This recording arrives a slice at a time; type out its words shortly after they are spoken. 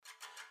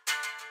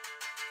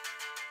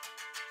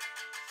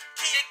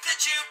Kick the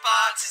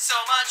Jukebox is so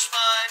much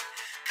fun.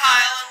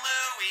 Kyle and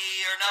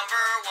Louie are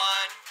number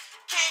one.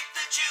 Kick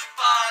the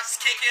Jukebox,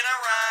 kicking a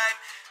rhyme.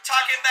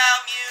 Talking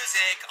about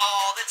music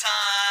all the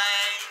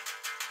time.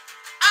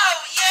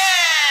 Oh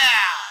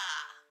yeah!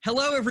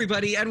 Hello,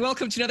 everybody, and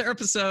welcome to another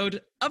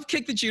episode of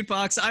Kick the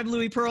Jukebox. I'm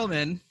Louie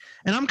Pearlman.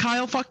 And I'm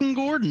Kyle fucking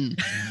Gordon.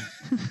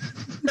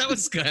 That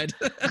was good.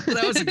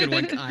 That was a good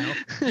one, Kyle.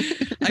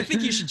 I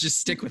think you should just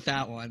stick with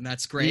that one.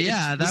 That's great.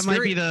 Yeah, that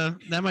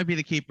might be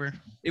the keeper.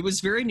 It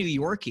was very New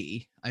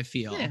York-y, I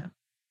feel. Yeah.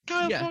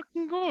 Kyle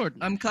fucking Gordon.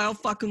 I'm Kyle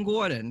fucking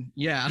Gordon.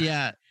 Yeah.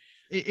 Yeah.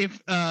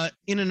 If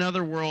in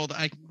another world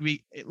I could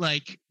be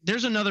like,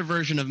 there's another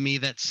version of me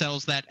that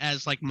sells that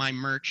as like my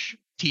merch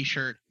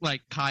t-shirt,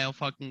 like Kyle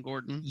fucking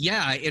Gordon.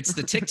 Yeah, it's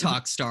the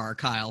TikTok star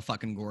Kyle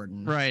fucking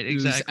Gordon. Right,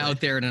 exactly. Who's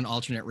out there in an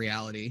alternate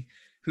reality,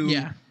 who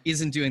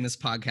isn't doing this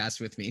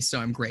podcast with me, so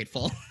I'm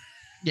grateful.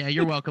 Yeah,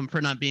 you're welcome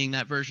for not being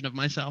that version of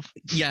myself.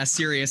 Yeah,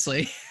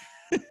 seriously.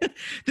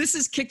 This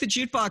is Kick the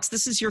Jukebox.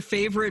 This is your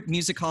favorite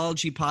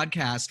musicology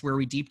podcast where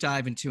we deep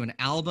dive into an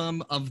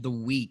album of the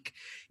week.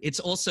 It's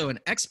also an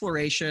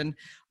exploration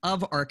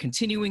of our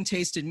continuing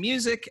taste in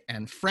music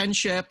and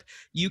friendship.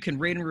 You can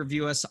rate and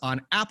review us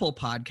on Apple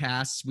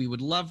Podcasts. We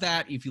would love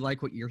that. If you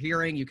like what you're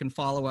hearing, you can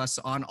follow us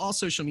on all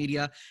social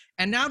media.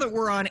 And now that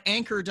we're on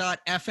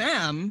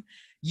Anchor.fm,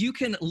 you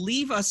can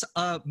leave us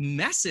a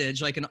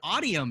message, like an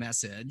audio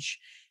message,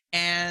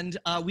 and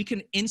we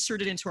can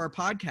insert it into our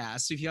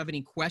podcast. So if you have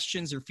any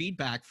questions or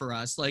feedback for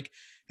us, like,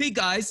 hey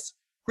guys,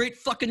 great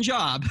fucking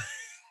job.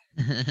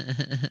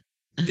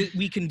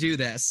 We can do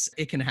this.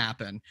 It can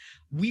happen.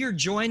 We are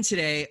joined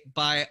today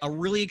by a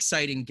really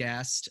exciting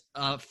guest,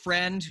 a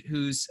friend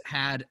who's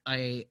had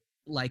a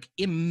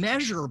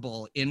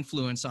immeasurable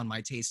influence on my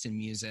taste in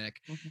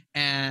music. Mm-hmm.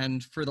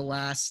 And for the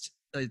last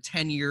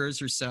 10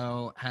 years or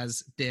so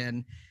has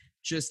been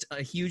just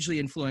a hugely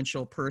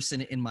influential person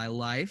in my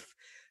life.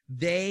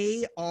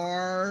 They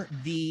are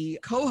the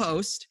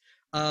co-host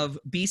of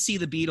BC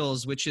The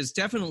Beatles, which is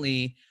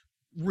definitely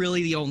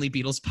really the only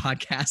Beatles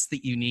podcast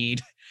that you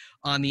need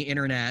on the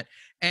internet.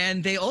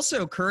 And they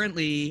also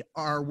currently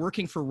are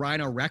working for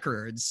Rhino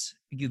Records,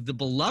 the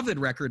beloved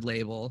record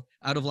label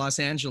out of Los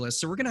Angeles.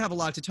 So we're going to have a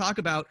lot to talk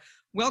about.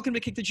 Welcome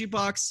to Kick the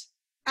Jukebox,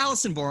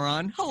 Alison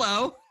Boron.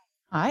 Hello.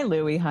 Hi,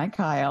 Louie. Hi,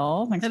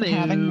 Kyle. Thanks for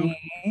having me.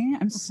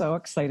 I'm so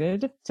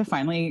excited to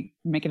finally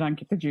make it on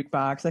Kick the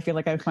Jukebox. I feel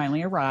like I've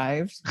finally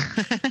arrived.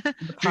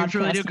 Dreams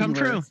really do come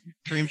true.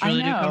 Dreams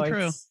really do come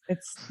true.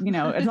 It's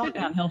it's all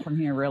downhill from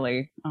here,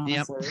 really,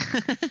 honestly.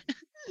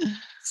 Yep.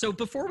 So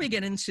before we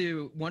get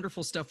into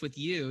wonderful stuff with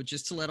you,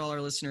 just to let all our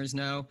listeners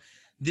know,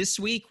 this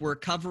week, we're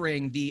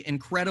covering the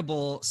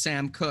incredible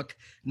Sam Cooke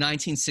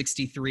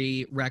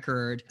 1963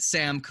 record,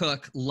 Sam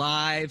Cooke,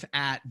 live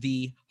at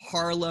the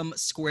Harlem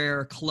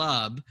Square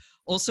Club,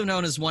 also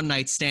known as One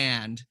Night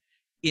Stand,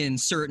 in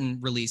certain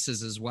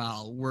releases as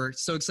well. We're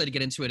so excited to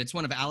get into it. It's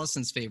one of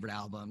Alison's favorite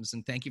albums,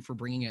 and thank you for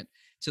bringing it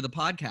to the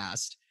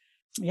podcast.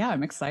 Yeah,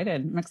 I'm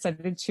excited. I'm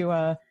excited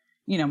to,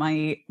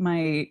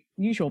 my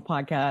usual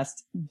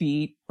podcast,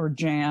 Beat or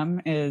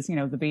Jam, is, the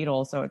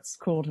Beatles, so it's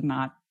cool to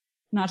not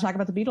talk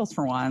about the Beatles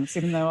for once,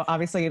 even though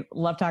obviously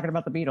love talking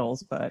about the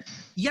Beatles, but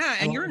yeah.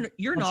 And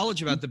your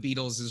knowledge about the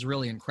Beatles is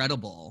really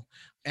incredible.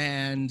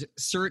 And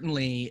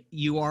certainly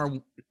you are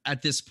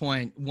at this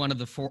point one of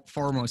the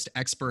foremost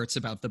experts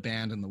about the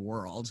band in the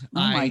world. Oh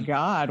my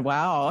God.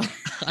 Wow.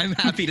 I'm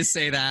happy to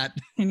say that.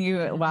 I'm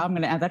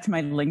going to add that to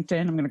my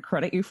LinkedIn. I'm going to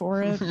credit you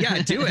for it.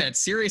 Yeah, do it.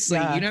 Seriously.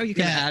 Yeah. You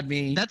can add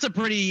me. That's a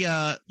pretty,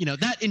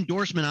 that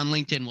endorsement on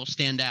LinkedIn will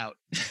stand out.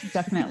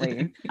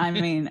 Definitely. I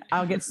mean,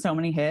 I'll get so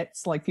many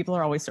hits. Like, people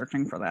are always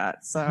searching for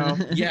that. So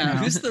yeah,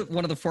 who's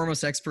one of the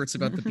foremost experts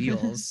about the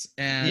Beatles?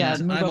 And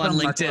I'm on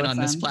LinkedIn on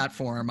this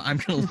platform. I'm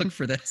going to look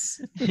for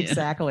this.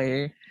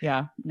 Exactly.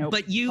 Yeah. Nope.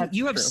 But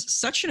you have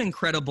such an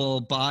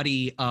incredible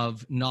body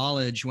of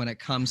knowledge when it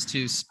comes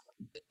to,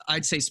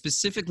 I'd say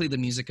specifically the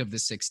music of the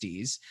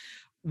 60s.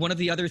 One of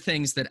the other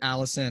things that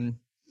Alison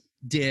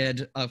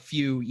did a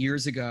few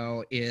years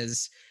ago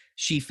is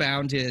she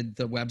founded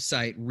the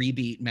website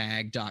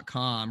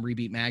rebeatmag.com,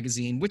 Rebeat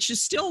Magazine, which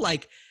is still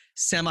like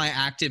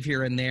semi-active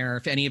here and there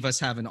if any of us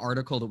have an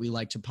article that we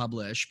like to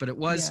publish. But it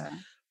was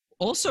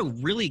also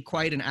really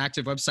quite an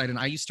active website, and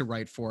I used to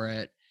write for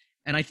it.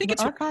 And I think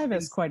the archive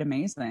is quite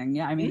amazing.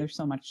 Yeah, I mean, there's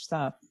so much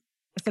stuff.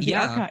 The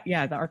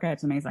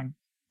archive's amazing.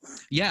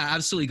 Yeah,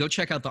 absolutely. Go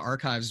check out the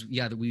archives.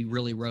 Yeah, that we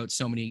really wrote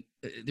so many.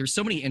 There's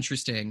so many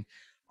interesting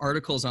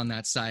articles on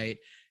that site.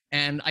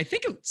 And I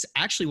think it's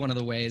actually one of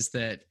the ways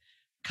that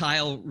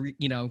Kyle,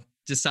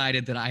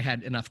 decided that I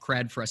had enough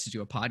cred for us to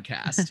do a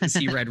podcast, because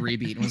he read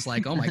Rebeat and was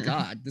like, "Oh my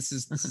God, this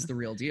is the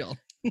real deal."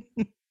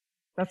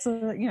 That's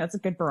a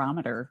good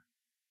barometer.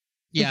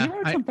 Yeah, you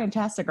wrote some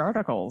fantastic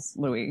articles,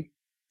 Louie.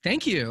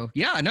 Thank you.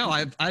 Yeah, no,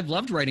 I've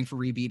loved writing for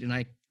Rebeat, and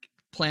I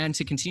plan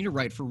to continue to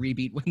write for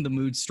Rebeat when the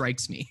mood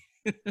strikes me.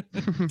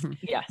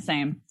 Yeah,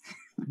 same.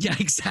 Yeah,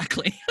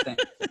 exactly.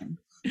 Same.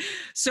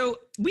 So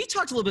we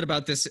talked a little bit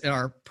about this in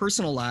our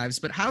personal lives,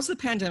 but how's the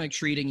pandemic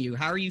treating you?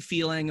 How are you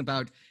feeling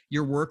about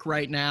your work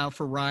right now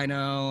for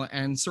Rhino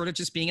and sort of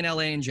just being in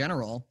LA in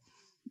general?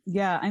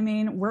 Yeah, I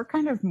mean, we're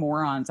kind of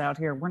morons out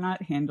here. We're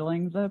not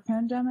handling the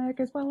pandemic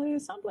as well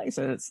as some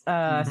places.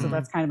 So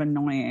that's kind of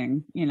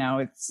annoying. You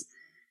know,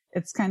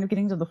 it's kind of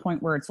getting to the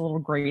point where it's a little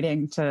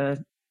grating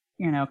to,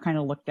 you know, kind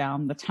of look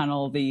down the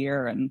tunnel of the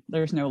year and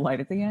there's no light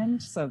at the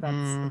end. So that's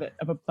a bit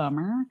of a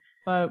bummer.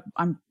 But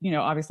I'm, you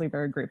know, obviously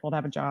very grateful to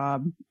have a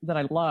job that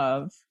I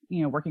love,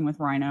 you know, working with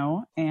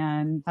Rhino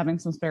and having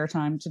some spare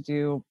time to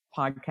do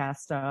podcast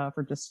stuff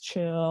or just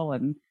chill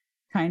and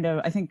kind of,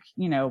 I think,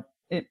 you know,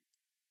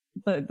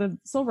 the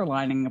silver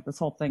lining of this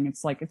whole thing,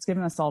 it's like it's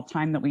given us all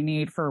time that we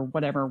need for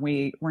whatever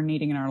we're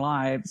needing in our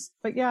lives.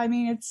 But yeah, I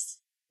mean, it's,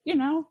 you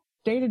know,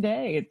 day to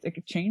day,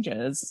 it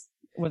changes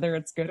whether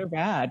it's good or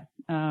bad.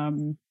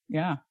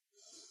 Yeah.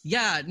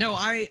 Yeah, no,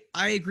 I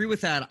agree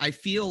with that. I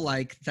feel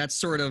like that's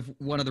sort of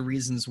one of the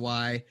reasons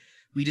why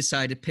we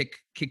decided to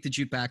kick the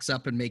jukebox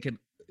up and make it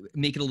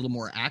a little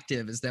more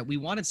active, is that we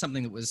wanted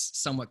something that was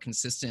somewhat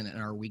consistent in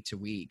our week to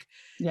week.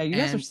 Yeah, you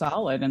guys are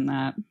solid in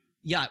that.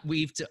 Yeah,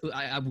 we're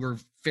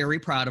very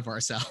proud of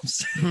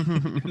ourselves.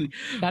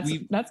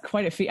 That's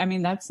quite a feat. I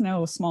mean, that's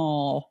no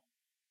small.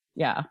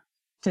 Yeah,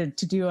 to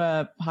do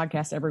a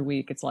podcast every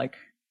week, it's like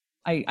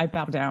I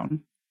bow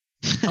down.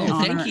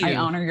 Thank you. I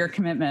honor your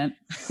commitment.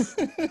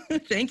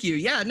 Thank you.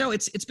 Yeah, no,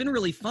 it's been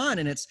really fun,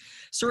 and it's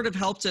sort of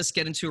helped us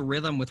get into a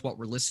rhythm with what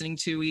we're listening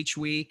to each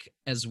week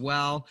as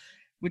well,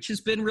 which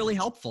has been really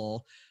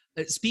helpful.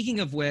 Speaking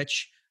of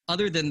which,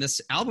 other than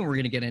this album we're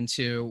going to get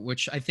into,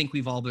 which I think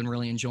we've all been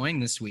really enjoying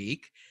this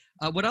week,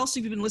 what else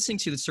have you been listening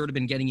to that's sort of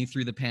been getting you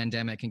through the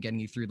pandemic and getting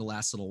you through the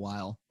last little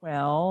while?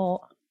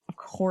 Well, of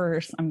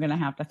course, I'm going to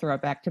have to throw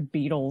it back to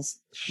Beatles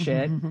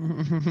shit.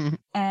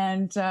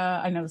 And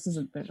I know this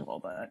isn't visual,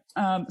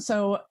 but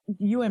so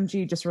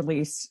UMG just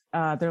released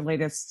their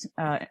latest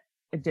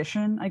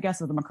edition, I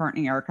guess, of the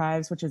McCartney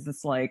Archives, which is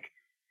this like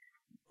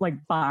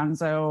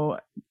bonzo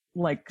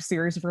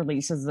series of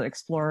releases that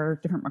explore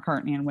different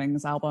McCartney and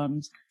Wings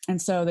albums.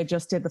 And so they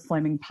just did the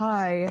Flaming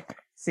Pie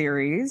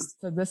series.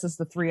 So this is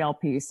the 3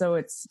 LP. So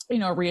it's, you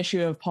know, a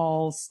reissue of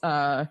Paul's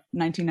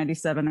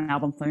 1997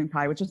 album Flaming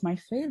Pie, which is my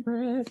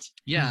favorite.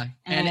 Yeah.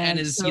 And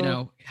is, so, you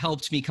know,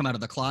 helped me come out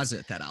of the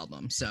closet, that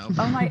album. So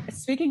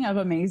speaking of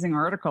amazing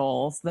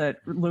articles that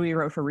Louis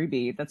wrote for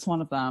Rebeat, that's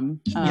one of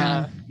them.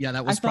 Yeah,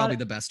 that was probably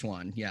the best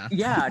one. Yeah.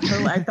 Yeah,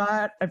 totally. I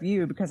thought of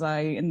you because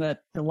in the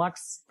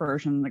deluxe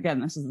version, again,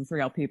 this is the 3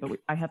 LP, but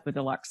I have the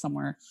deluxe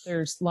somewhere.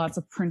 There's lots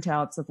of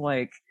printouts of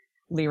like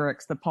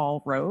lyrics that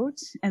Paul wrote,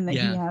 and then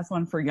he has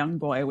one for Young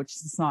Boy, which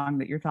is the song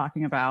that you're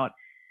talking about.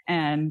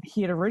 And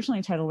he had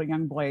originally titled it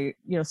Young Boy,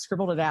 you know,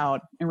 scribbled it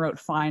out and wrote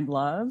Find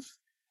Love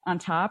on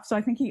top. So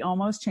I think he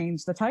almost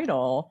changed the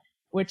title,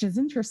 which is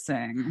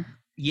interesting.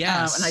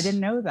 Yes. And I didn't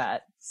know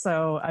that.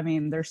 So, I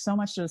mean, there's so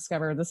much to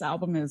discover. This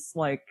album is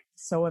like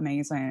so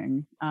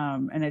amazing.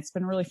 And it's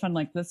been really fun.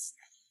 Like this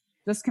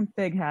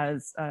config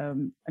has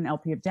an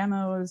LP of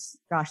demos.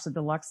 Gosh, the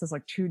deluxe has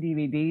like 2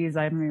 DVDs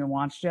I haven't even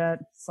watched yet.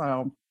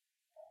 So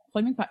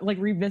Flaming Pie, like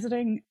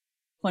revisiting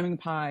Flaming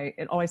Pie,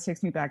 it always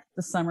takes me back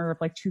the summer of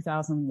like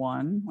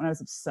 2001 when I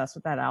was obsessed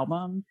with that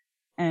album.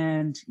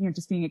 And, you know,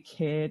 just being a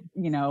kid,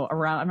 you know, I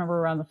remember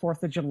around the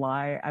 4th of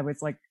July, I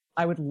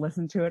would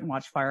listen to it and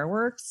watch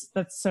fireworks.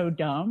 That's so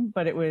dumb,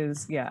 but it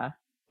was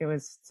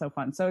so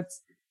fun. So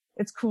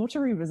it's cool to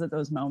revisit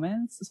those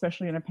moments,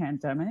 especially in a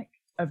pandemic,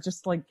 of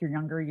just like your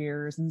younger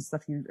years and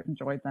stuff you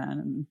enjoyed then.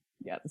 And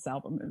yeah, this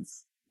album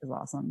is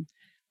awesome.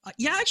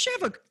 Yeah, I actually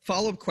have a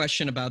follow-up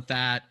question about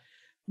that.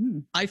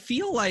 I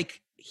feel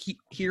like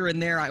here and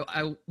there,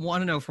 I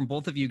want to know from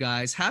both of you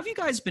guys, how have you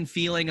guys been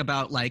feeling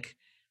about like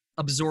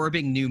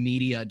absorbing new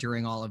media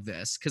during all of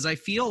this? Because I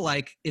feel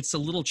like it's a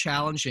little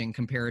challenging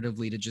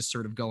comparatively to just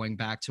sort of going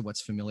back to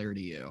what's familiar to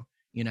you,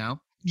 you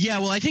know? Yeah,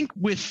 well, I think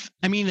this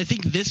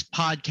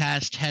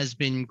podcast has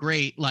been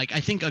great. Like, I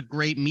think a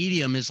great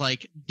medium is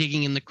like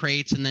digging in the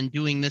crates and then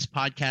doing this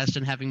podcast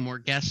and having more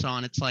guests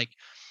on. It's like,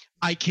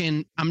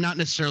 I'm not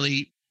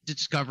necessarily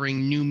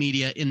discovering new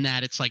media in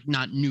that it's like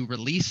not new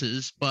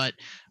releases, but,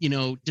 you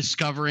know,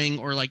 discovering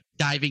or like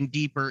diving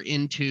deeper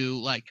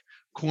into like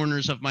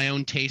corners of my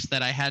own taste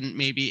that I hadn't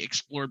maybe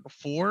explored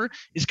before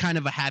is kind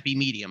of a happy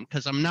medium,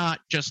 because I'm not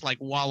just like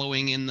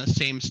wallowing in the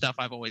same stuff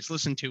I've always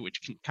listened to, which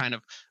can kind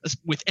of,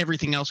 with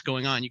everything else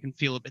going on, you can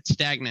feel a bit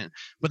stagnant.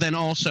 But then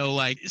also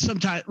like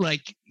sometimes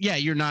like, yeah,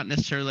 you're not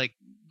necessarily like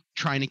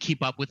trying to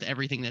keep up with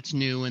everything that's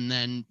new, and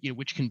then, you know,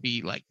 which can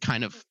be like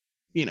kind of,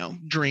 you know,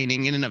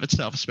 draining in and of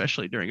itself,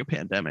 especially during a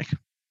pandemic.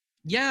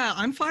 Yeah,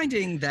 I'm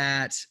finding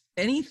that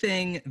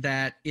anything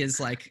that is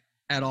like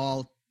at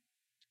all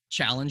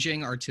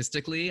challenging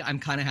artistically, I'm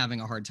kind of having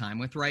a hard time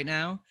with right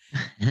now.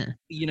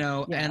 You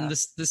know, and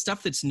the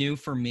stuff that's new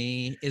for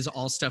me is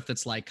all stuff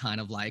that's like kind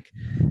of like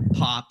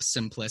pop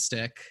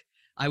simplistic.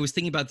 I was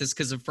thinking about this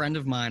because a friend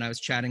of mine, I was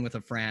chatting with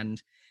a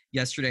friend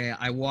yesterday.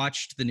 I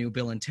watched the new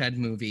Bill and Ted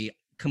movie,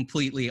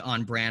 completely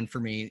on brand for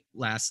me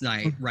last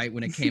night, right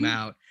when it came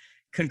out.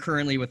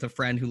 concurrently with a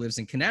friend who lives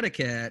in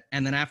Connecticut.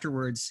 And then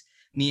afterwards,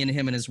 me and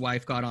him and his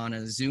wife got on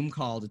a Zoom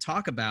call to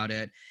talk about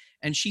it.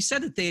 And she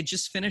said that they had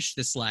just finished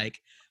this like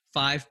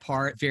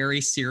 5-part,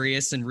 very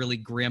serious and really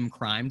grim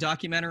crime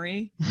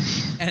documentary.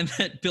 And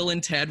that Bill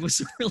and Ted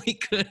was a really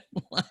good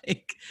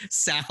like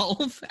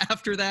salve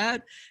after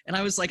that. And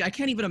I was like, I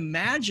can't even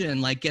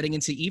imagine like getting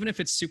into, even if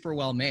it's super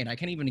well made, I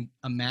can't even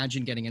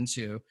imagine getting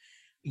into,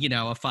 you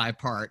know, a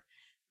 5-part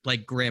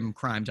like grim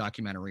crime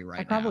documentary right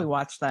now. I'll probably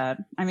watch that.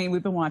 I mean,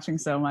 we've been watching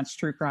so much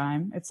true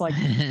crime. It's like,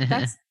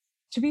 that's,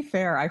 to be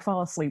fair, I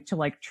fall asleep to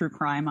like true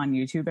crime on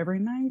YouTube every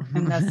night.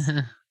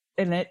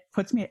 And it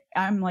puts me,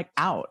 I'm like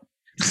out.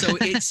 So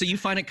you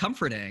find it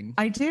comforting.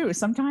 I do.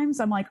 Sometimes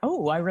I'm like,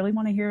 oh, I really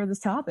want to hear this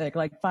topic,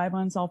 like 5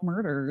 unsolved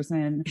murders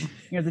and,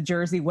 you know, the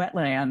Jersey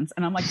wetlands.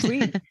 And I'm like,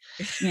 sweet,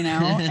 you know,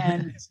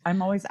 and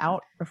I'm always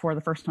out before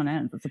the first one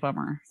ends. It's a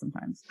bummer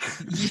sometimes.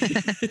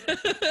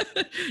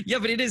 Yeah,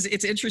 but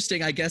it's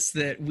interesting, I guess,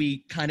 that we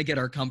kind of get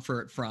our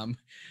comfort from,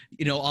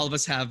 you know, all of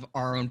us have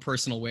our own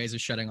personal ways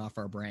of shutting off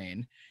our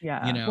brain.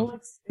 Yeah. You know?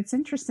 Well, it's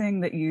interesting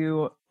that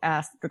you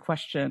asked the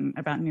question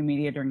about new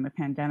media during the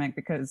pandemic,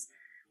 because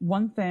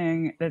one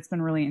thing that's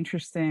been really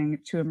interesting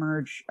to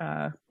emerge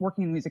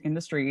working in the music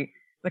industry,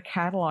 the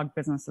catalog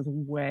business is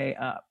way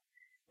up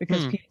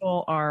because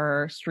people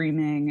are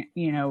streaming,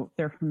 you know,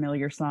 their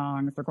familiar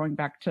songs. They're going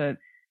back to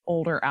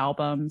older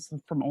albums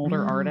from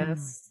older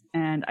artists.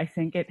 And I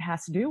think it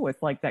has to do with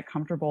like that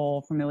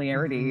comfortable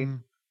familiarity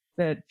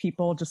that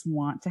people just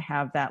want to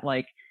have, that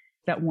like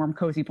that warm,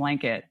 cozy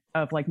blanket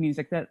of like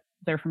music that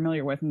they're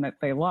familiar with and that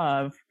they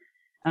love.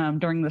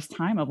 During this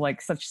time of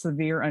like such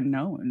severe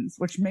unknowns,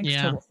 which makes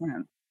total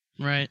sense.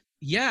 Right.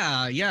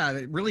 Yeah,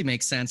 it really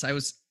makes sense. I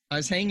was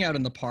hanging out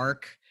in the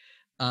park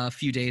a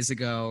few days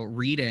ago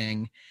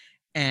reading,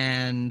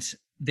 and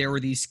there were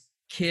these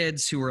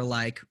kids who were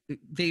like,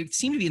 they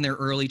seemed to be in their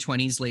early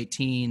 20s, late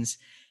teens,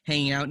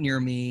 hanging out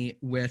near me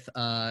with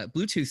a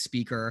Bluetooth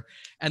speaker.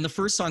 And the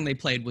first song they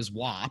played was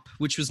WAP,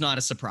 which was not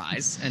a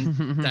surprise. And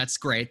that's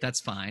great. That's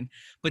fine.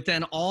 But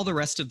then all the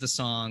rest of the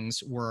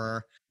songs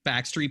were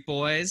Backstreet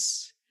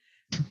Boys,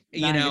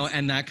 you know,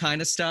 and that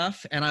kind of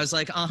stuff. And I was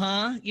like,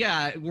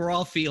 yeah, we're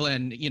all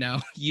feeling, you know,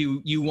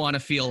 you want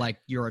to feel like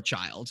you're a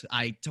child.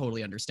 I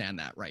totally understand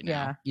that right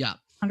now. Yeah.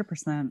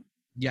 100%.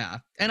 Yeah.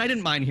 And I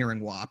didn't mind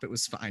hearing WAP. It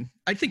was fine.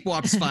 I think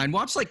WAP's fine.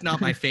 WAP's like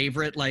not my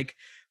favorite, like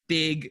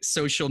big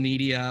social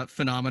media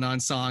phenomenon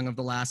song of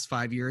the last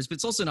 5 years, but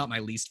it's also not my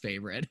least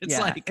favorite. It's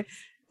like,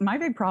 my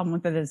big problem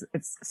with it is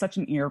it's such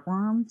an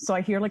earworm. So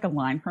I hear like a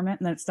line from it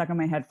and then it's stuck in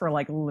my head for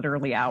like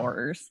literally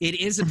hours. It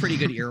is a pretty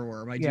good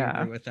earworm. I do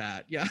agree with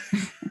that. Yeah.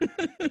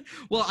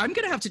 Well, I'm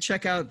going to have to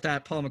check out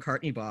that Paul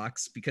McCartney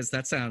box because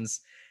that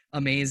sounds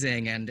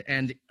amazing.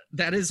 And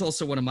that is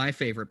also one of my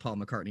favorite Paul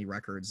McCartney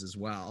records as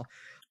well.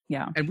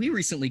 Yeah. And we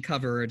recently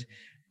covered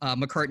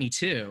McCartney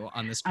 2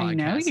 on this podcast. I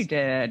know you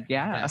did.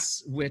 Yeah.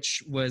 Yes,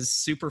 which was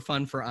super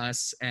fun for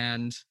us.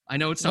 And I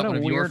know it's not one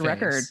of your weird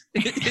record.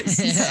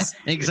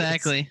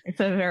 Exactly. It's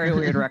a very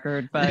weird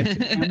record, but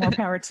more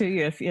power to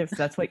you if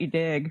that's what you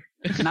dig.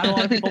 Not a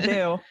lot of people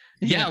do.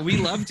 Yeah, we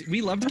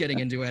loved getting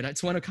into it.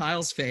 It's one of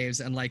Kyle's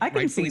faves, and like I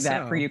can see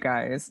that for you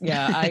guys.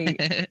 Yeah,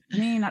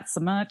 me not so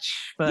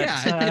much, but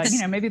you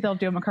know, maybe they'll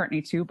do a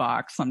McCartney 2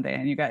 box someday,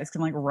 and you guys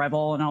can like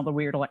revel in all the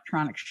weird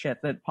electronic shit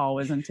that Paul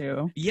was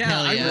into.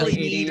 Yeah,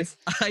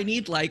 I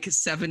need like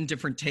 7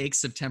 different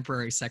takes of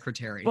Temporary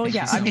Secretary. Well,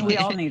 yeah, I mean, we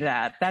all need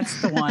that.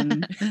 That's the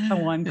one,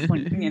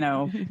 you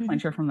know,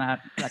 clincher from that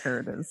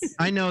record is.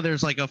 I know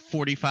there's like a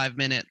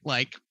 45-minute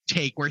like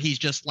take where he's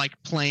just like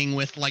playing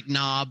with like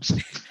knobs.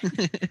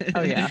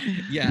 Oh yeah.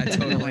 Yeah,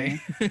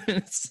 totally.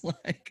 It's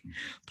like,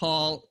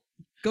 Paul,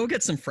 go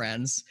get some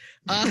friends.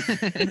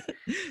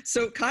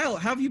 So Kyle,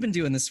 how have you been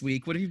doing this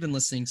week? What have you been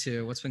listening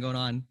to? What's been going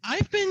on?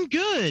 I've been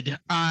good.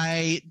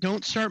 I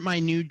don't start my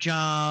new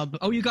job.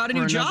 Oh, you got a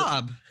new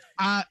job.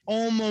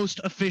 Almost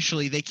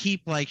officially. They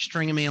keep like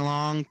stringing me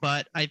along,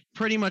 but I'm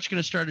pretty much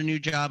going to start a new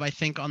job, I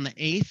think, on the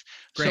 8th.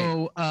 Great.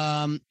 So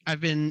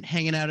I've been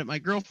hanging out at my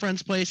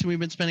girlfriend's place and we've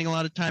been spending a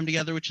lot of time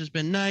together, which has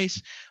been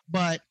nice,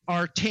 but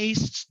our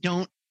tastes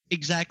don't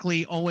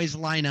exactly always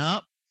line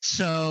up.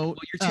 So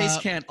your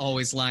tastes can't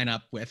always line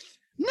up with.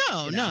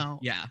 No.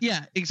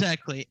 Yeah,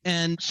 exactly.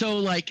 And so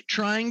like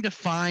trying to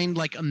find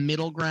like a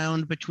middle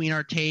ground between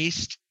our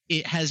taste,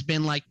 it has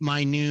been like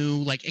my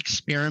new like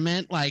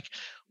experiment. Like,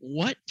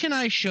 what can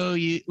I show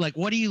you? Like,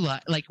 what do you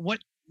like? Like,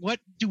 what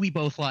do we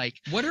both like?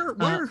 What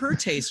are her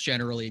tastes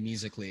generally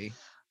musically?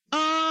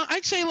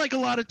 I'd say like a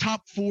lot of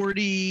top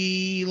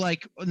 40,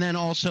 like, and then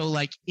also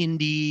like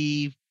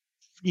indie,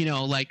 you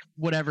know, like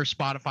whatever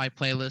Spotify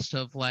playlist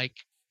of like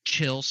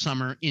chill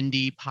summer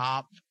indie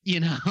pop,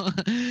 you know.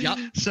 Yep.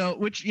 So,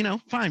 which, you know,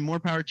 fine, more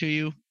power to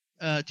you.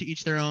 to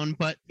each their own,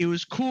 but it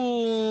was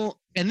cool.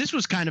 And this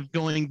was kind of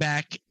going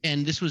back,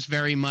 and this was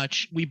very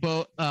much, we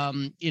both,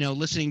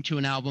 listening to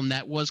an album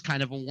that was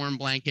kind of a warm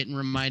blanket and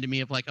reminded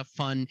me of like a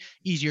fun,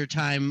 easier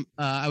time.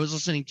 I was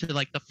listening to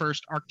like the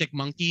first Arctic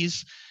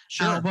Monkeys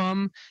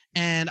album,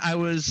 and I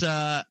was,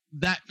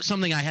 that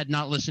something I had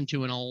not listened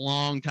to in a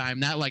long time.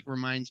 That like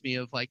reminds me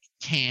of like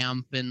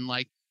camp and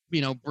like,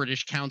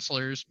 British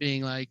counselors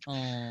being like,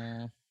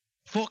 "Oh,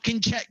 fucking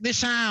check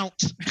this out."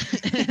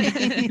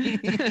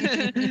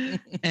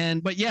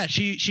 But yeah,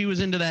 she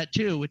was into that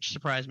too, which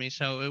surprised me.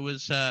 So it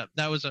was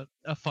that was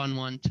a fun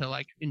one to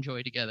like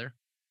enjoy together.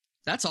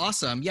 That's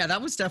awesome. Yeah,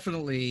 that was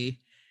definitely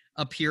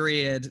a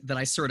period that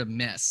I sort of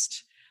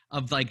missed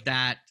of like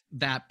that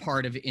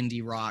part of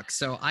indie rock.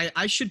 So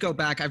I should go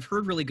back. I've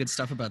heard really good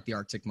stuff about the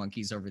Arctic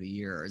Monkeys over the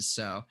years.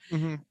 So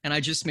and I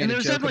just made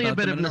there's a joke definitely about a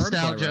bit them of in an article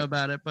I nostalgia wrote.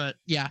 about it, but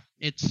yeah,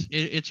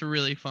 it's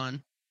really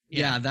fun.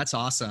 Yeah, that's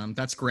awesome.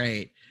 That's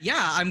great.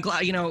 Yeah, I'm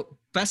glad,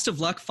 best of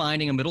luck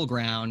finding a middle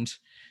ground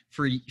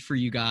for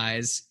you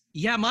guys.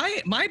 Yeah,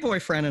 my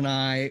boyfriend and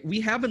I,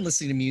 we have been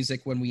listening to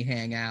music when we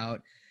hang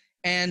out,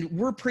 and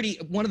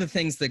one of the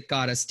things that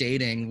got us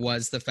dating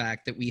was the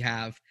fact that we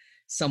have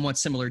somewhat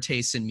similar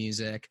tastes in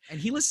music. And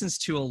he listens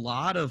to a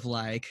lot of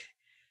like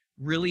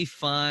really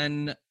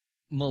fun,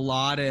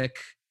 melodic,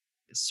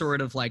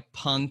 sort of like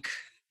punk,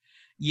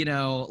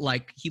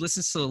 like he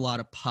listens to a lot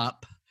of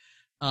Pup.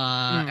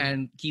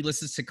 And he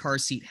listens to Car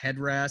Seat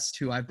Headrest,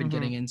 who I've been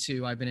getting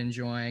into, I've been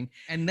enjoying.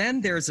 And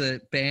then there's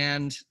a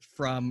band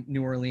from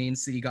New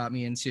Orleans that he got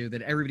me into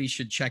that everybody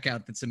should check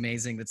out that's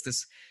amazing. That's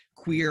this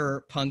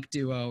queer punk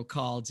duo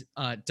called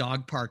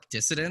Dog Park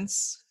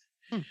Dissidents,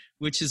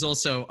 which is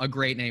also a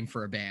great name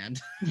for a band.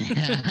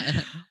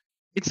 Yeah.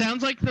 It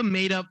sounds like the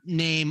made-up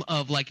name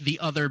of like the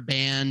other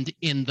band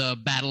in the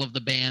Battle of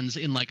the Bands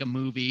in like a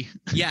movie.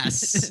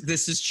 Yes,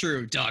 this is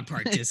true. Dog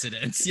Park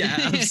Dissidents. Yeah,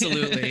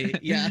 absolutely.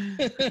 Yeah.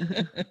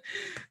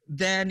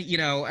 Then,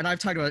 and I've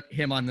talked about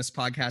him on this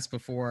podcast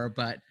before,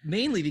 but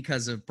mainly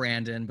because of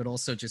Brandon, but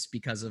also just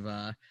because of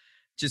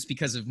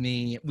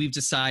me, we've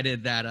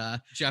decided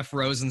that Jeff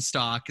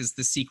Rosenstock is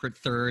the secret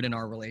third in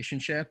our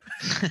relationship,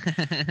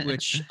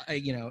 which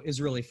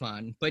is really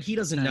fun. But he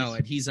doesn't know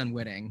it. He's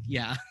unwitting.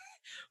 Yeah.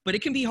 But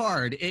it can be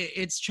hard.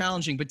 It's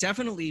challenging, but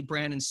definitely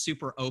Brandon's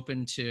super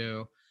open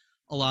to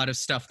a lot of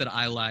stuff that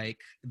I like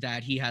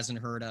that he hasn't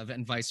heard of,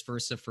 and vice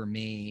versa for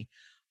me,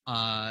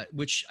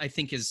 which I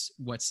think is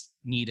what's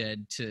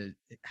needed to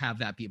have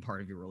that be a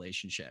part of your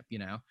relationship,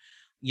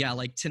 Yeah,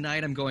 like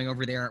tonight I'm going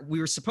over there. We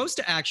were supposed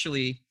to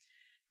actually,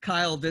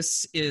 Kyle,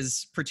 this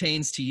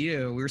pertains to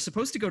you. We were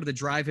supposed to go to the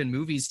drive-in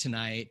movies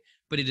tonight,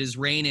 but it is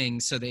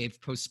raining, so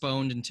they've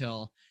postponed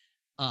until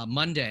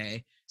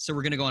Monday. So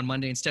we're going to go on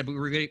Monday instead, but we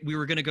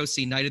were going to go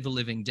see Night of the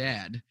Living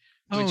Dead.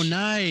 Oh,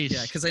 nice.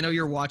 Yeah, because I know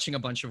you're watching a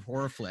bunch of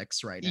horror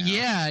flicks right now.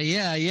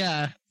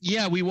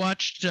 Yeah, we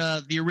watched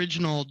the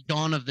original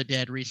Dawn of the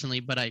Dead recently,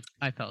 but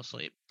I fell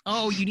asleep.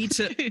 Oh, you need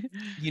to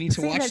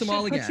watch them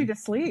all again. Puts you to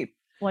sleep.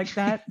 Like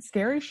that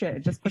scary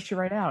shit just puts you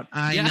right out.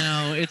 I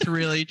know, it's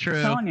really true.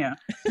 I'm telling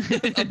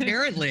you.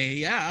 Apparently,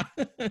 yeah.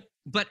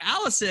 But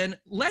Allison,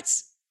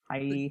 let's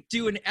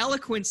do an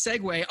eloquent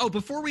segue. Oh,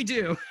 before we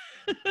do,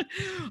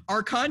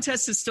 our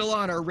contest is still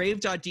on, our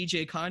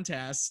rave.dj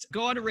contest.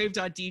 Go on to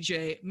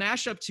rave.dj,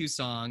 mash up 2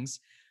 songs,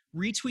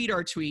 retweet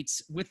our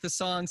tweets with the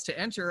songs to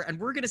enter, and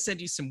we're going to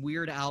send you some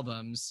weird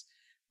albums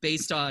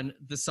based on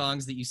the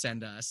songs that you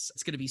send us.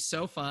 It's going to be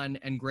so fun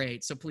and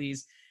great. So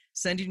please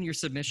send in your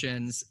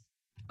submissions.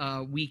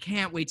 We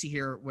can't wait to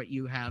hear what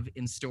you have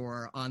in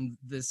store on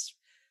this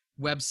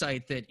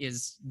website that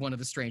is one of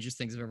the strangest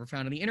things I've ever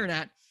found on the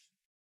internet.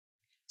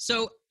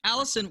 So,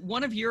 Allison,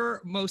 one of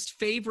your most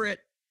favorite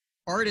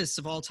artists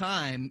of all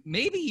time,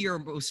 maybe your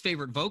most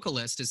favorite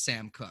vocalist, is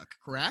Sam Cooke,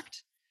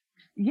 correct?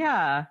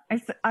 Yeah,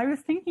 I was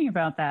thinking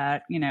about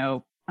that,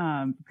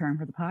 preparing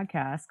for the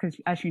podcast, because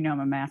as you know, I'm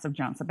a massive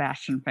John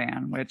Sebastian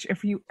fan, which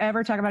if you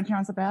ever talk about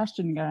John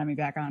Sebastian, you gotta have me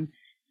back on.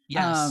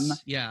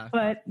 Yes, yeah.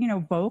 But,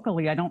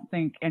 vocally, I don't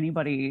think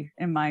anybody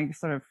in my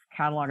sort of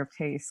catalog of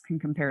taste can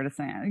compare to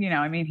Sam.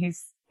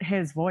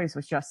 His voice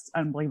was just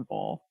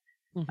unbelievable.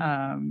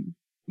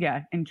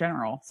 Yeah, in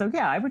general. So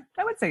yeah, I would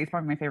say he's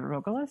probably my favorite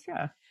vocalist.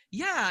 Yeah.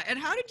 Yeah. And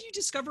how did you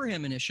discover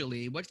him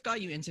initially? What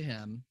got you into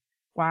him?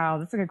 Wow,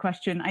 that's a good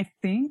question. I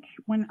think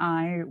when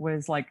I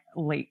was like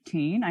late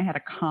teen, I had a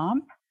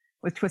comp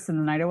with Twisting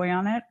the Night Away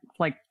on it,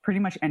 like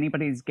pretty much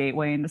anybody's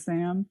gateway into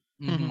Sam.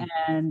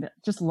 And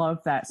just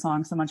loved that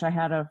song so much. I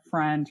had a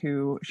friend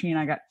who, she and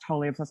I got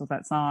totally obsessed with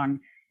that song,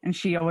 and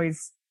she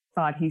always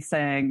thought he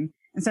sang,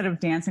 instead of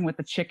dancing with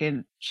the chick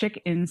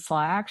in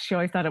slacks, she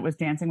always thought it was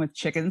dancing with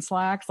chicken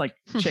slacks, like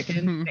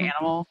chicken, the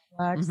animal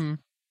slacks.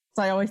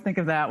 So I always think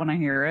of that when I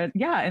hear it.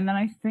 Yeah. And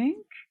then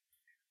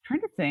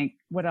trying to think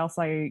what else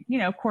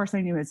of course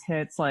I knew his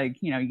hits, like,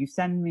 You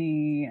Send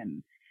Me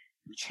and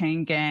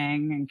Chain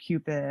Gang and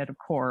Cupid, of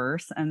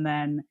course. And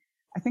then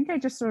I think I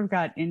just sort of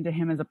got into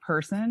him as a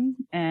person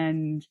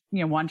and,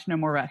 wanted to know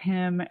more about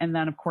him. And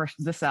then, of course,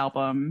 this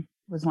album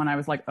was when I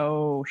was like,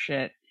 oh,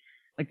 shit.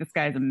 like, this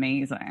guy's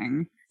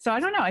amazing. So I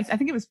don't know. I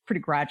think it was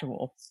pretty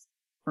gradual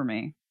for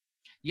me.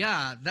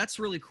 Yeah, that's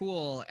really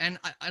cool. And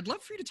I'd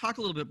love for you to talk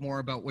a little bit more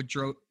about what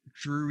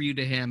drew you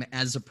to him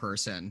as a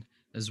person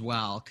as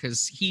well,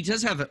 because he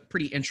does have a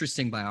pretty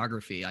interesting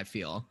biography, I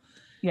feel.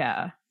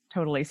 Yeah,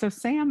 totally. So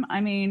Sam,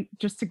 I mean,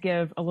 just to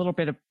give a little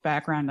bit of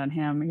background on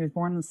him, he was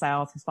born in the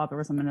South. His father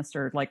was a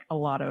minister, like a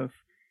lot of,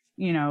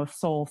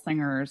 soul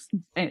singers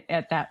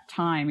at that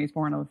time. He was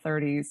born in the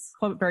 30s,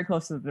 very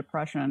close to the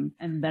Depression.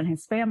 And then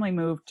his family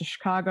moved to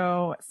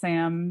Chicago.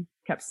 Sam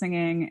kept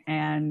singing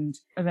and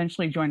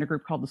eventually joined a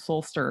group called the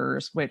Soul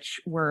Stirrers, which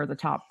were the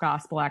top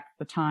gospel act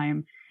at the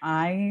time.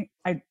 I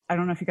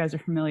don't know if you guys are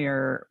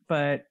familiar,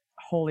 but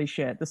holy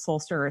shit, the Soul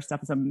Stirrer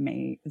stuff is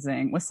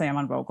amazing with Sam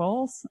on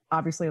vocals.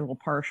 Obviously a little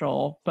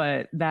partial,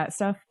 but that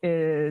stuff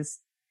is,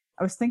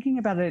 I was thinking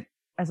about it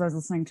as I was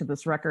listening to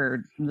this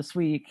record from this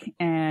week,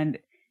 and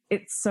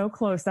it's so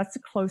close. That's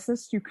the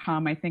closest you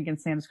come, I think, in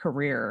Sam's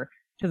career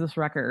to this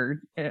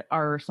record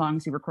are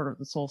songs he recorded with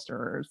the Soul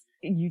Stirrers.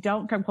 You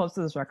don't come close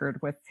to this record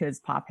with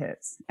his pop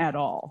hits at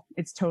all.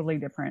 It's totally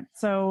different.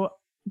 So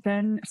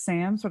then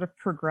Sam sort of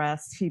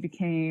progressed. He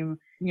became,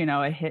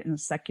 a hit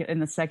in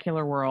the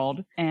secular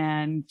world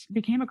and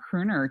became a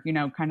crooner,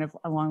 kind of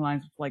along the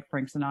lines of like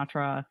Frank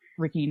Sinatra,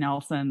 Ricky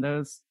Nelson,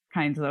 those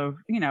kinds of,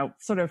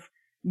 sort of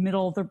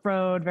middle of the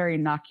road, very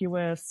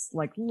innocuous,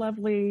 like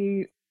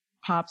lovely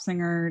pop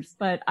singers.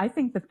 But I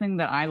think the thing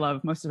that I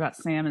love most about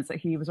Sam is that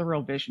he was a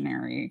real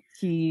visionary.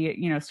 He,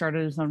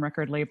 started his own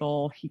record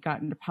label. He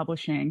got into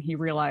publishing. He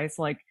realized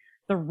like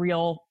the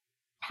real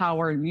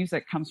power in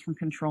music comes from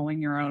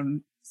controlling your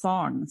own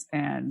songs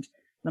and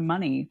the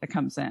money that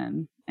comes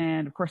in.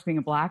 And of course, being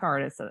a Black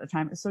artist at the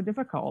time is so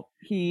difficult.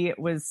 He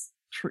was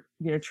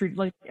treated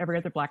like every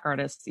other Black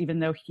artist, even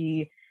though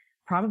he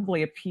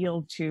probably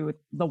appealed to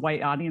the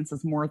white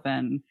audiences more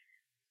than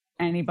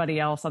anybody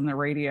else on the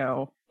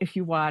radio. If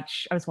you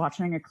watch, I was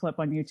watching a clip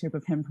on YouTube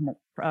of him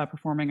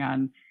performing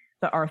on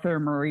the Arthur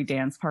Murray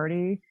dance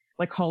party.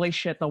 Like, holy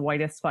shit, the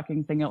whitest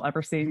fucking thing you'll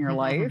ever see in your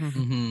life.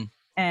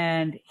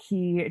 And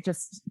he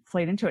just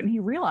played into it, and he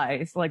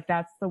realized like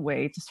that's the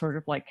way to sort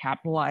of like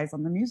capitalize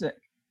on the music,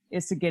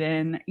 is to get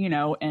in,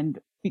 and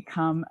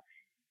become,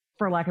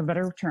 for lack of a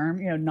better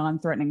term,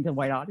 non-threatening to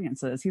white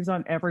audiences. He was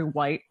on every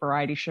white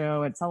variety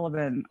show, Ed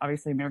Sullivan,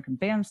 obviously American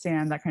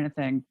Bandstand, that kind of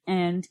thing.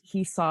 And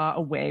he saw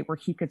a way where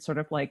he could sort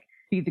of like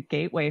be the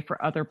gateway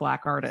for other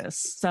Black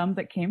artists, some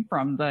that came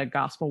from the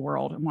gospel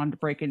world and wanted to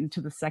break into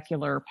the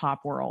secular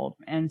pop world.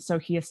 And so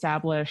he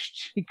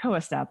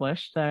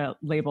co-established the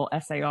label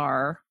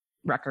SAR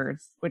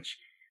Records, which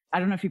I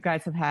don't know if you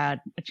guys have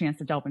had a chance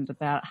to delve into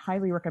that.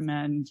 Highly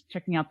recommend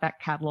checking out that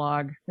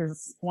catalog.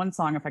 There's one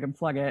song, if I can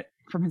plug it,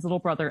 from his little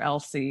brother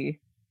LC,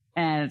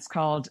 and it's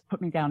called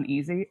Put Me Down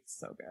Easy. It's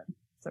so good.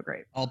 So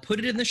great. I'll put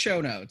it in the show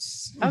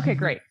notes. Okay,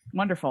 great.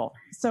 Wonderful.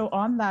 So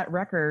on that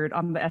record,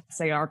 on the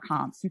SAR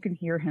comps, you can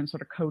hear him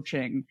sort of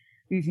coaching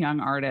these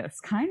young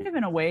artists, kind of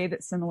in a way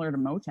that's similar to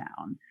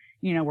Motown,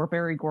 where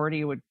Berry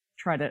Gordy would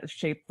try to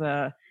shape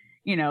the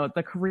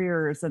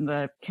careers and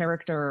the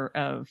character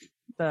of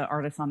the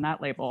artists on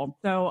that label.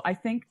 So I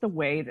think the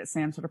way that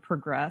Sam sort of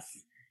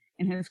progressed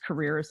in his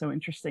career is so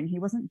interesting. He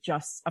wasn't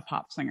just a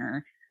pop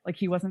singer. Like,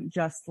 he wasn't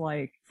just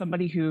like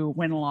somebody who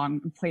went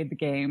along and played the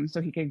game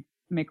so he could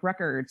make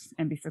records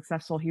and be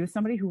successful. He was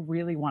somebody who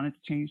really wanted to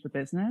change the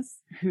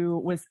business, who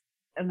was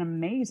an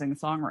amazing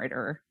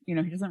songwriter. He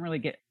doesn't really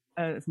get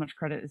as much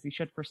credit as he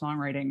should for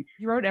songwriting.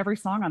 He wrote every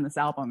song on this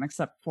album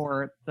except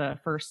for the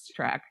first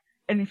track.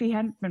 And if he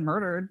hadn't been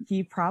murdered,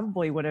 he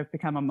probably would have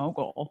become a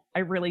mogul. I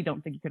really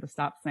don't think he could have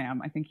stopped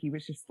Sam. I think he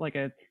was just like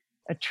a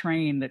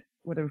train that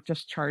would have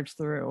just charged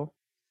through.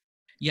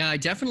 Yeah, I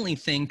definitely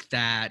think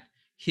that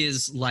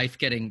his life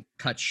getting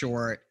cut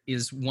short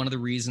is one of the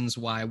reasons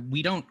why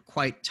we don't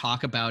quite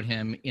talk about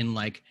him in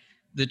like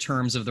the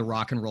terms of the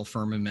rock and roll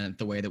firmament,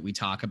 the way that we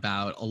talk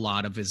about a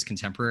lot of his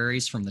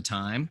contemporaries from the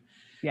time.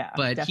 Yeah,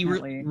 but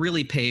definitely. he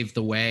really paved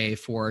the way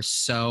for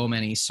so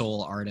many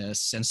soul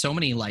artists and so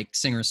many like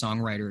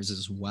singer-songwriters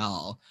as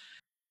well.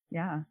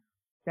 Yeah,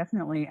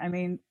 definitely. I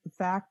mean, the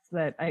fact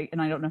that I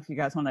don't know if you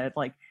guys want to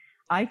like,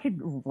 I could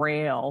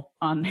rail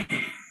on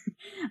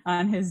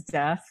on his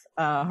death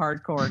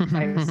hardcore, because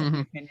I have so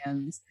many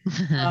opinions.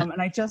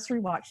 And I just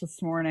rewatched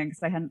this morning,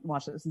 because I hadn't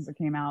watched it since it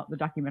came out, the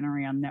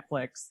documentary on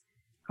Netflix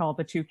called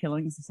The Two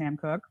Killings of Sam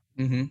Cooke.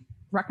 Mm-hmm.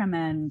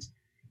 Recommend,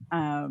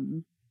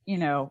 definitely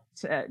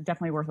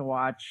worth a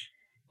watch.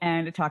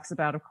 And it talks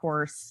about, of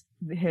course,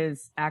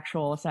 his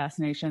actual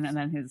assassination and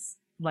then his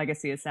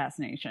legacy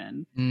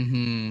assassination.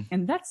 Mm-hmm.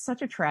 And that's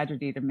such a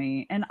tragedy to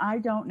me. And I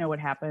don't know what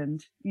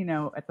happened,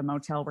 at the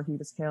motel where he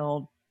was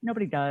killed.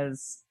 Nobody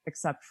does,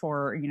 except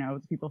for,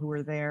 the people who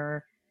were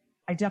there.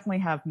 I definitely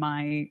have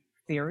my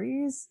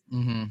theories,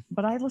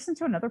 but I listened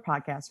to another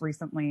podcast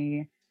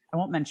recently. I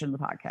won't mention the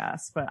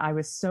podcast, but I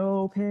was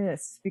so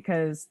pissed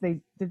because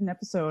they did an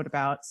episode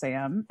about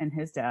Sam and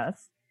his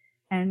death,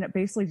 and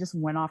basically just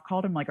went off,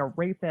 called him like a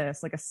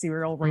rapist, like a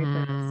serial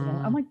rapist.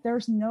 And I'm like,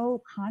 there's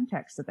no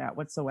context to that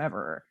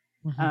whatsoever.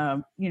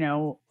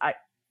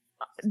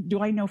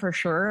 do I know for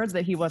sure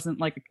that he wasn't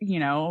like,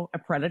 a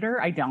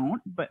predator? I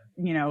don't. But,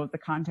 the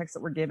context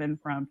that we're given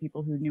from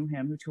people who knew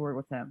him, who toured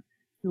with him,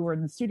 who were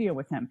in the studio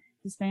with him,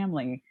 his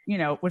family,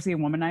 was he a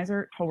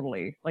womanizer?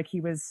 Totally. Like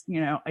he was,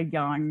 a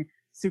young,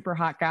 super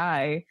hot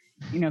guy,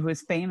 who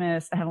was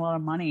famous, had a lot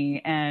of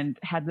money, and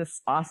had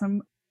this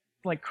awesome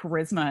like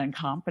charisma and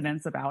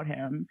confidence about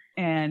him.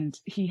 And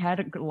he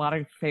had a lot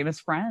of famous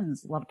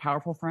friends, a lot of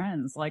powerful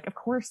friends. Like, of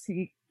course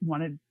he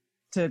wanted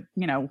to,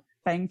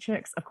 bang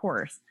chicks, of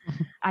course.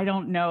 I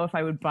don't know if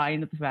I would buy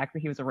into the fact that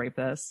he was a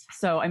rapist.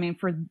 So, I mean,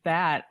 for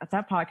that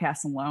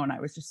podcast alone, I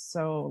was just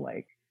so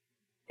like,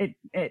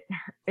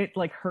 it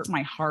like hurt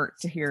my heart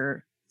to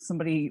hear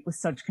somebody with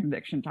such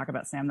conviction talk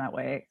about Sam that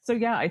way. So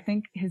yeah, I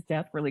think his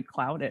death really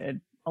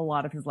clouded a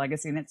lot of his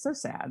legacy, and it's so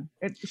sad.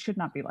 It should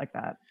not be like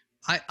that.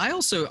 I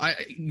also,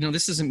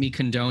 this isn't me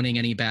condoning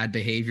any bad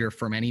behavior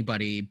from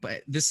anybody,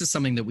 but this is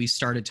something that we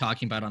started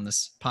talking about on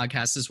this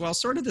podcast as well.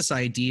 Sort of this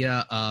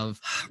idea of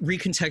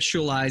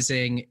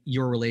recontextualizing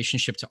your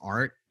relationship to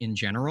art in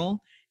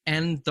general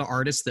and the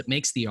artist that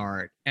makes the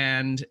art.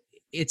 And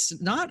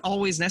it's not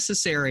always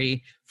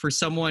necessary for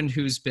someone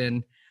who's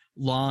been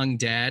long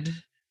dead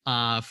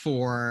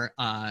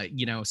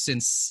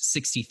since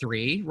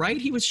 63, right?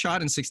 He was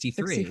shot in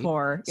 63.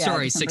 64. Yeah,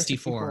 sorry, December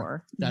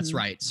 64. That's Mm-hmm.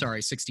 right.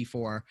 Sorry,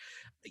 64.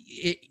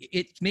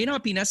 It may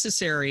not be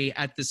necessary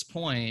at this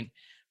point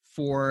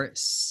for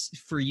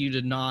you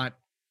to not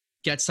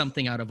get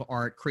something out of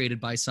art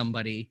created by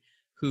somebody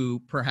who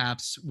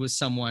perhaps was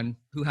someone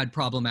who had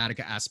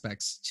problematic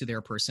aspects to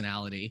their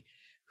personality,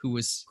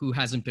 who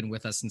hasn't been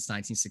with us since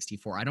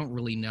 1964. I don't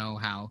really know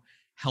how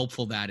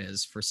helpful that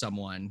is for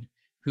someone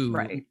who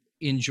Right.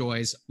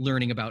 enjoys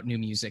learning about new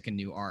music and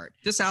new art.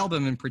 This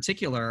album in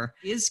particular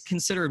is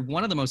considered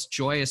one of the most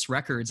joyous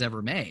records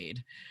ever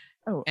made.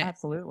 Oh,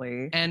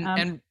 absolutely.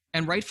 And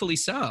rightfully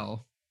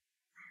so.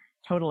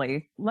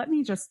 Totally. Let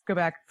me just go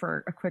back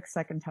for a quick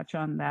second, touch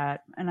on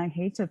that. And I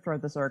hate to throw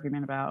this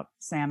argument about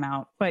Sam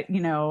out, but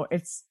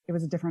it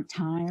was a different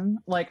time.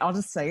 Like, I'll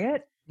just say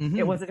it. Mhm.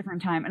 It was a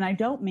different time. And I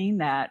don't mean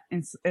that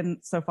in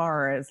so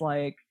far as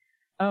like,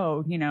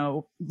 oh,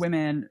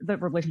 women, the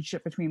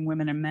relationship between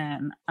women and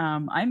men.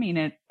 I mean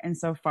it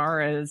insofar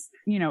as,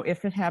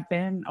 if it had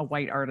been a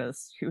white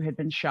artist who had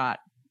been shot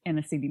in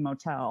a seedy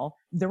motel,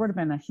 there would have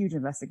been a huge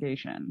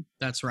investigation.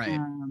 That's right.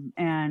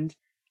 And,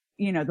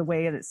 the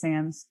way that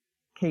Sam's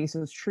case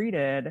was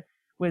treated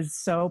was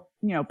so,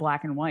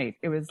 black and white.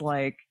 It was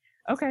like,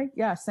 okay,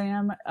 yeah,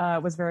 Sam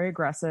was very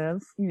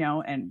aggressive,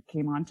 and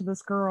came on to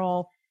this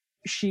girl.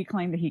 She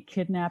claimed that he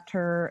kidnapped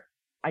her.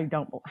 I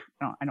don't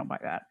buy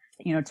that.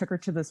 Took her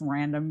to this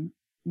random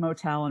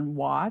motel in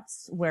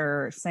Watts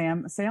where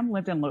Sam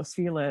lived in Los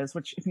Feliz,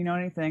 which if you know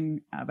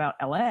anything about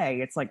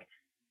LA, it's like,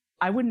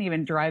 I wouldn't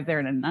even drive there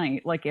in a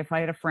night. Like if I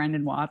had a friend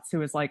in Watts who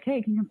was like,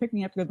 hey, can you come pick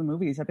me up to go to the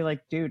movies? I'd be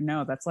like, dude,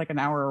 no, that's like an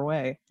hour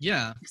away.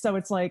 Yeah. So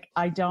it's like,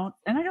 I don't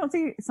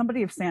see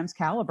somebody of Sam's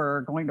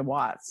caliber going to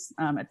Watts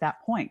at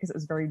that point because it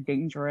was very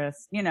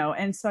dangerous,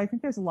 and so I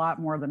think there's a lot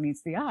more that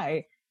meets the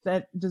eye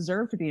that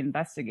deserve to be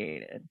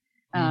investigated.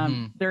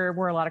 There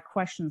were a lot of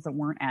questions that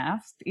weren't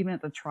asked, even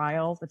at the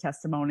trial, the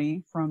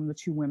testimony from the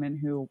two women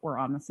who were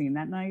on the scene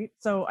that night.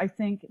 So I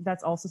think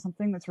that's also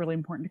something that's really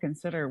important to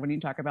consider when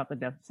you talk about the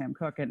death of Sam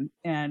Cooke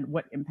and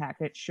what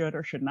impact it should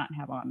or should not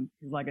have on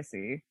his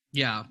legacy.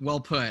 Yeah, well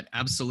put.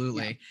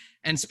 Absolutely.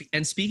 Yeah.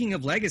 And speaking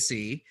of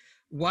legacy,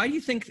 why do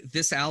you think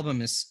this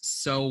album is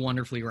so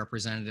wonderfully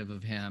representative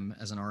of him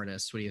as an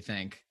artist? What do you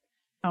think?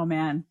 Oh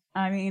man.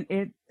 I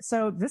mean,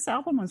 so this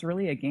album was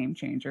really a game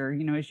changer.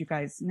 As you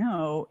guys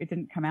know, it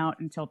didn't come out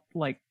until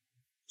like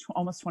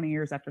almost 20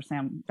 years after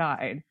Sam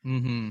died.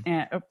 Mm-hmm.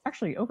 And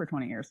actually over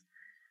 20 years,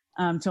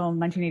 till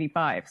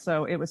 1985.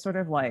 So it was sort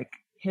of like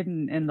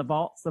hidden in the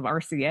vaults of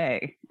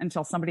RCA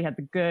until somebody had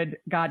the good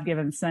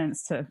God-given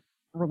sense to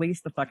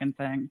release the fucking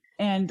thing.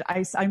 And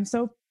I'm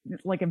so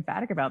like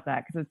emphatic about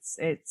that because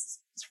it's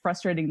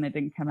frustrating that it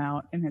didn't come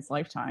out in his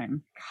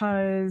lifetime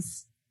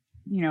because,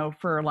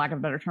 for lack of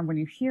a better term, when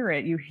you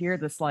hear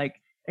this like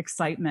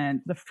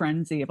excitement, the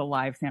frenzy of a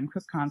live Sam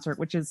Cooke concert,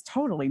 which is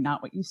totally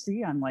not what you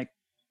see on like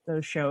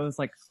those shows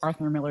like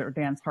Arthur Miller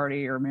Dance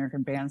Party or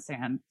American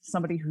Bandstand.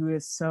 Somebody who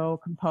is so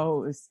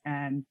composed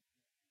and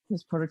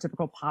his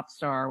prototypical pop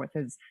star with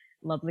his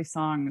lovely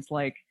songs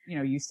like,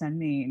 You Send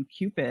Me and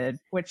Cupid,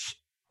 which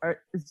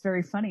is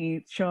very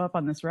funny, show up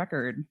on this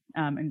record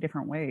in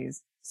different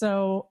ways.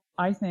 So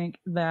I think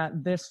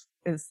that this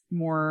is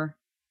more,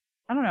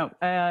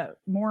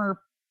 more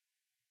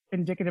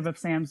indicative of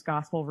Sam's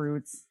gospel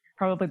roots,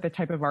 probably the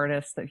type of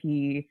artist that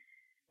he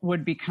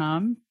would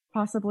become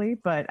possibly.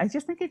 But I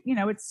just think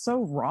it's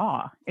so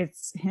raw.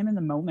 It's him in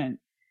the moment.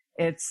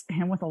 It's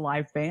him with a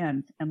live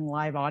band and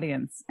live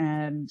audience.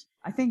 And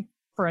I think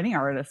for any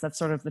artist, that's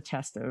sort of the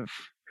test of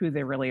who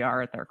they really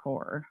are at their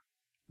core.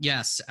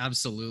 Yes,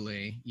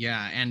 absolutely.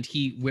 Yeah. And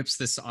he whips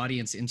this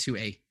audience into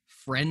a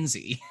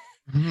frenzy.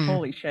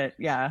 Holy shit.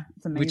 Yeah.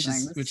 It's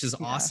amazing. Which is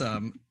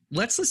awesome.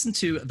 Let's listen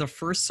to the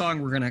first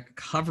song we're going to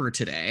cover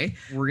today.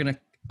 We're going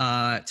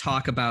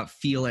talk about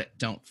Feel It,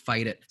 Don't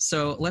Fight It.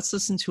 So let's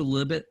listen to a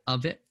little bit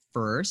of it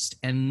first,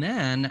 and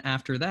then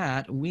after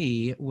that,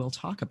 we will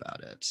talk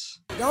about it.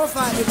 Don't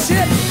fight the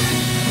chip.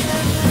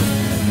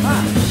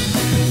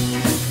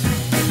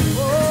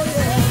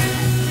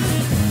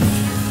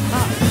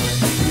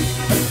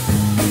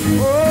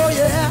 Oh, yeah. Oh,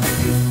 yeah.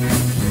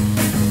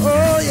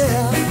 Oh,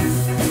 yeah.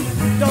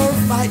 Don't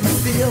fight the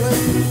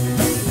feeling.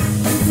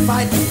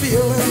 Fight the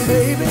feeling,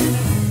 baby.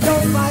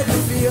 Don't fight the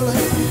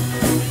feeling.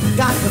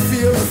 Got to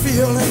feel the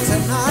feeling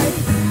tonight.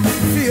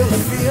 Feel the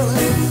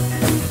feeling.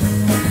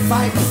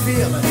 Fight the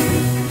feeling.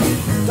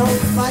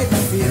 Don't fight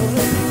the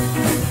feeling.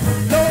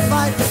 Don't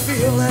fight the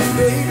feeling,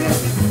 baby.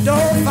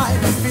 Don't fight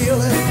the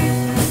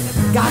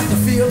feeling. Got to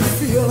feel the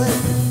feeling.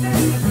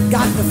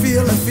 Got to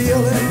feel the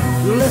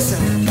feeling.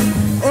 Listen.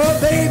 Oh,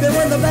 baby,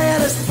 when the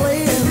band is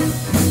playing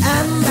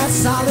and that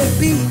solid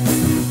beat,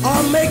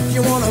 I'll make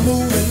you wanna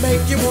move and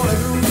make you wanna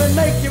groove and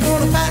make you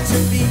wanna pat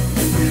your feet.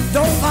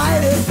 Don't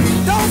fight it,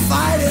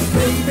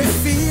 baby,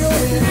 feel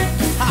it.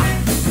 Ha.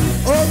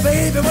 Oh,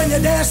 baby, when you're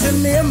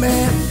dancing near me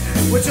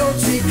with your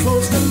cheek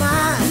close to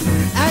mine,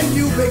 and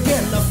you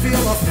begin to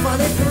feel a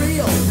funny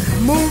thrill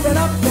moving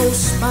up your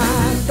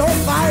spine. Don't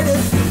fight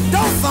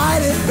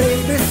it,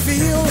 baby,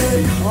 feel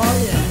it. Oh,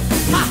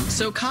 yeah. Ha.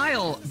 So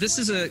Kyle, this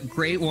is a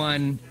great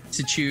one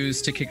to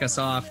choose to kick us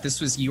off.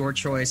 This was your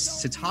choice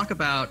to talk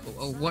about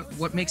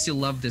what makes you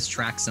love this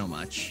track so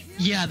much.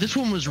 Yeah, this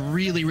one was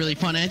really, really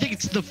fun. And I think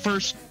it's the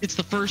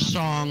first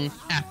song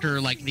after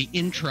like the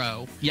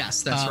intro.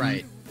 Yes, that's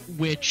right.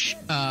 Which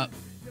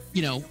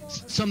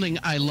something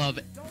I love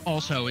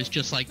also is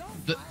just like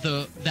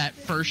that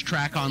first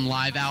track on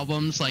live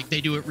albums. Like they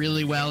do it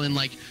really well in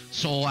like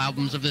soul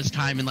albums of this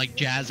time and like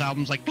jazz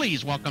albums, like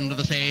Please Welcome to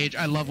the Stage.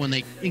 I love when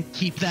they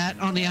keep that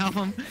on the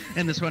album,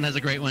 and this one has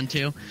a great one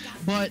too.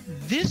 But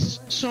this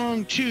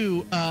song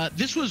too,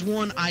 this was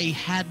one I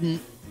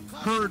hadn't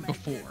heard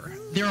before.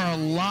 There are a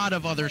lot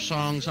of other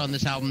songs on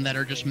this album that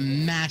are just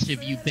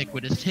massive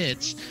ubiquitous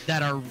hits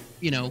that are,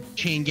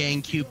 Chain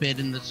Gang, Cupid,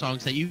 and the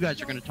songs that you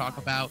guys are going to talk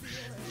about.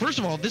 First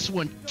of all, this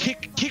one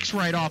kicks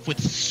right off with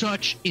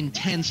such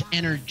intense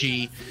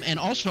energy. And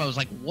also I was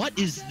like, what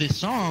is this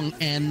song?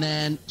 And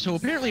then, so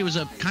apparently it was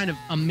a kind of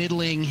a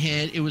middling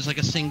hit. It was like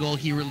a single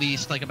he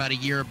released like about a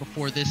year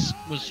before this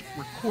was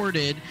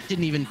recorded.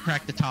 Didn't even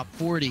crack the top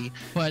 40.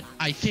 But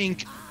I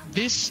think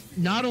this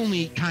not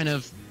only kind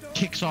of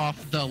kicks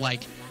off the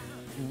like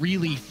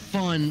really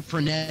fun,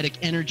 frenetic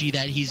energy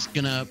that he's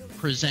gonna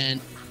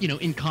present,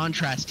 in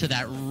contrast to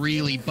that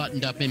really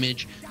buttoned up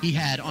image he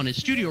had on his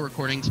studio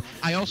recordings.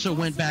 I also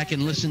went back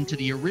and listened to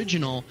the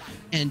original,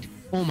 and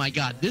oh my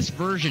God, this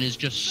version is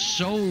just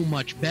so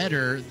much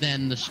better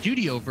than the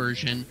studio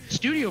version.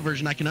 Studio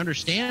version, I can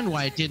understand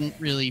why it didn't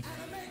really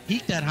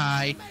peak that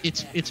high.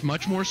 It's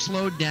much more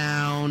slowed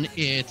down.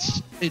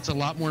 It's a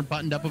lot more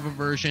buttoned up of a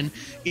version.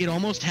 It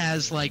almost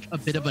has like a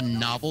bit of a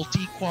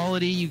novelty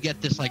quality. You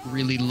get this like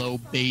really low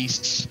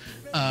bass,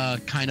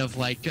 kind of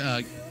like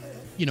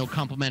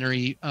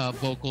complementary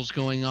vocals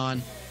going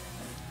on,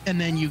 and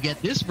then you get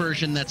this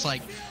version that's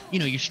like,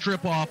 you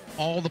strip off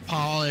all the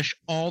polish,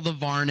 all the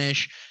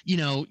varnish,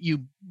 you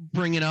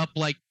bring it up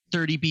like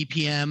 30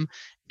 BPM,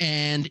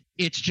 and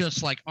it's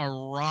just like a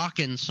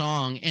rockin'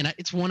 song, and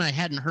it's one I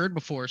hadn't heard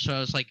before, so I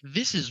was like,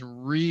 this is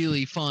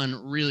really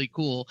fun, really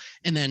cool.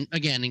 And then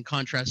again, in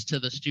contrast to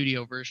the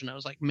studio version, I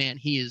was like, man,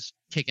 he is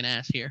kicking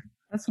ass here.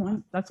 That's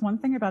one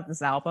thing about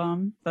this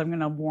album that I'm going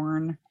to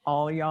warn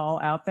all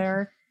y'all out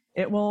there.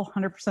 It will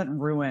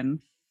 100%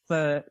 ruin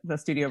the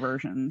studio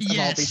versions of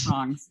all these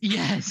songs.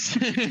 Yes.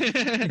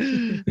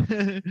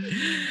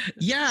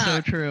 Yeah. So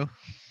true.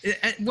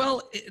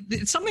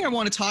 It's something I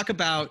want to talk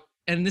about,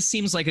 and this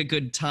seems like a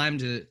good time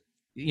to,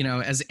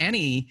 as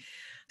any,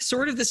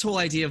 sort of this whole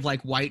idea of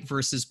like white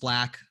versus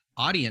black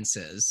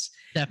audiences.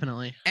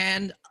 Definitely.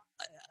 And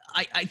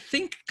I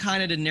think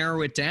kind of to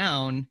narrow it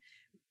down,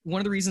 one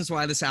of the reasons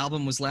why this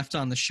album was left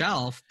on the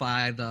shelf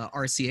by the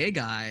RCA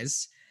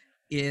guys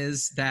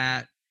is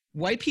that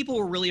white people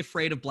were really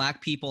afraid of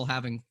black people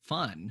having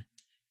fun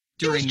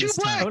during this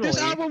time. Totally. This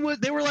album was,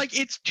 they were like,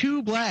 it's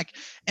too black.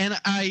 And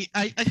I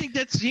think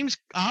that seems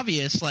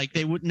obvious. Like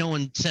no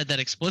one said that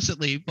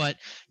explicitly, but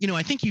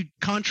I think you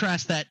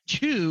contrast that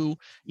to,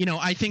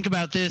 I think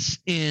about this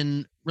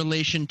in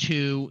relation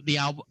to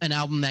an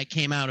album that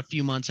came out a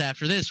few months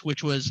after this,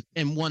 which was,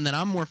 and one that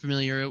I'm more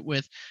familiar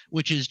with,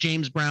 which is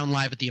James Brown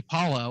Live at the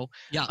Apollo,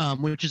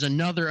 which is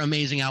another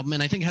amazing album.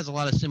 And I think has a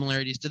lot of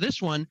similarities to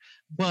this one.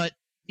 But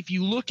if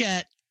you look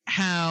at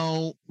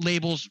how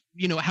labels,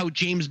 how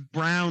James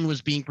Brown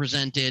was being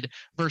presented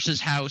versus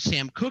how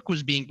Sam Cooke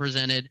was being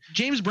presented,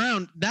 James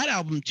Brown, that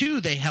album too,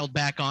 they held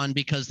back on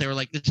because they were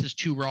like, this is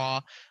too raw.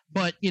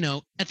 But,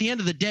 at the end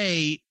of the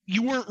day,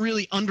 you weren't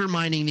really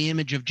undermining the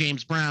image of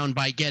James Brown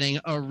by getting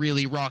a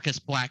really raucous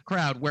black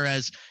crowd.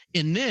 Whereas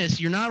in this,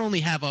 you not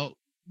only have a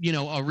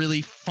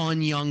really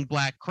fun young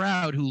black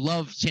crowd who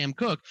love Sam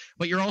Cooke,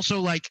 but you're also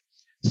like,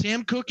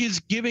 Sam Cooke is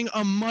giving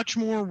a much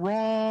more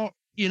raw,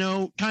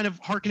 kind of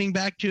hearkening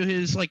back to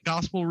his like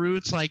gospel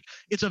roots. Like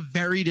it's a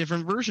very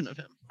different version of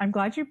him. I'm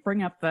glad you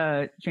bring up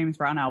the James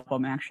Brown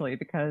album, actually,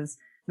 because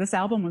this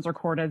album was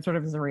recorded sort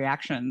of as a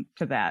reaction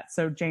to that.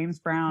 So James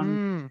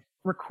Brown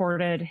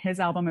recorded his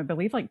album, I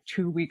believe, like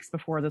 2 weeks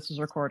before this was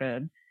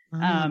recorded.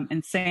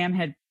 And Sam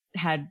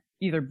had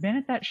either been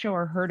at that show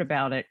or heard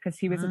about it because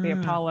he was at the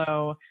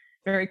Apollo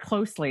very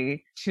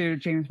closely to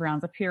James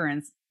Brown's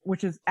appearance,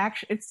 which is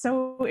actually, it's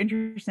so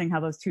interesting how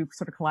those two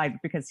sort of collide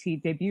because he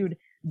debuted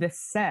this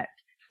set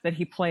that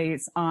he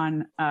plays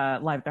on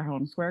Live at the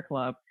Harlem Square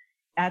Club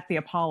at the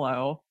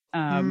Apollo,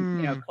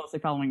 closely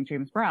following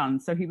James Brown.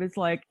 So he was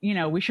like,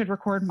 we should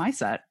record my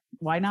set.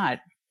 Why not?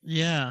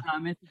 Yeah.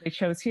 And they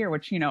chose here,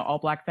 which, all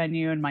black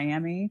venue in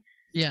Miami.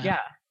 Yeah.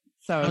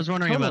 So I was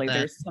wondering totally, about that.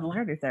 There's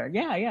similarities there.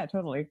 Yeah,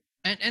 totally.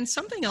 And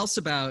something else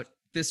about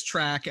this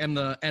track and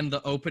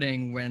the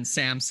opening when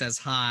Sam says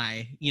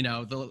hi,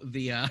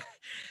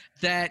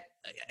 that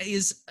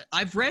is,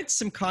 I've read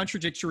some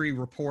contradictory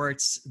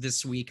reports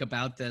this week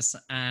about this,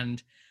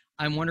 and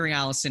I'm wondering,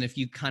 Allison, if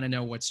you kind of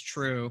know what's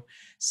true.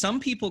 Some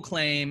people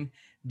claim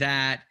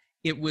that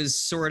it was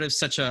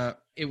such a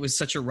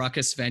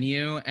ruckus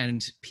venue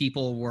and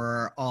people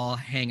were all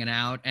hanging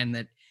out, and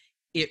that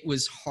it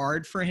was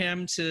hard for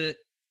him to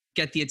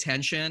get the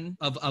attention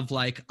of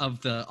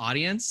the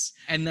audience.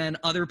 And then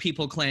other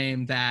people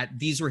claim that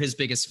these were his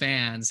biggest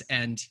fans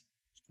and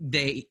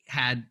they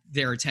had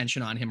their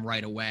attention on him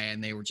right away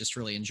and they were just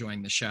really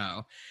enjoying the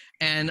show.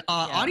 And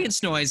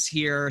Audience Noise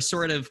here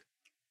sort of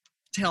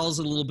tells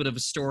a little bit of a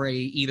story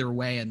either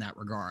way in that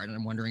regard. And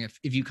I'm wondering if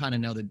you kind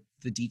of know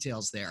the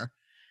details there.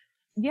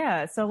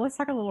 Yeah, so let's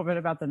talk a little bit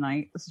about the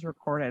night this is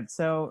recorded.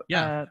 So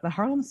the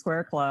Harlem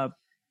Square Club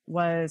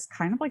was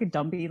kind of like a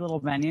dumpy little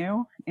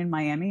venue in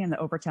Miami in the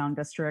Overtown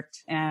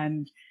district.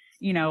 And,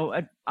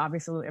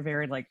 obviously a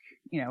very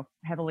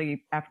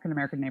heavily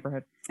African-American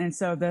neighborhood. And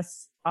so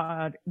this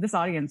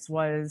audience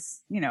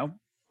was,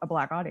 a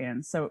black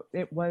audience. So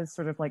it was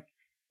sort of like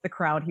the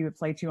crowd he would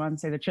play to on,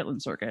 say, the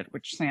Chitlin Circuit,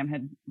 which Sam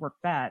had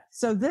worked at.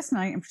 So this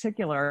night in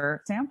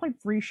particular, Sam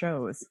played 3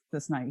 shows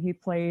this night. He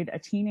played a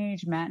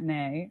teenage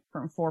matinee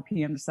from 4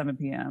 p.m. to 7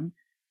 p.m.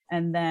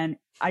 And then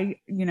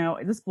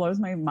this blows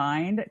my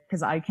mind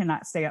because I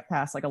cannot stay up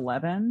past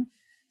 11.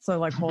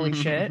 So holy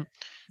shit.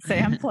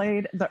 Sam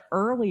played the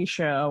early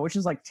show, which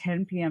is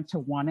 10 p.m. to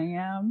 1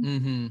 a.m.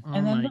 Mm-hmm.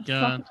 And then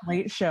fucking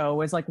late show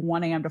was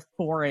 1 a.m. to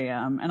 4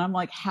 a.m. And I'm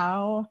like,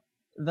 how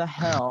the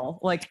hell?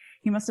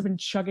 He must have been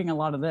chugging a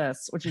lot of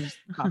this, which is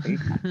coffee.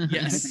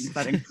 Yes.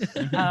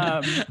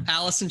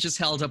 Allison just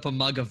held up a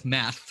mug of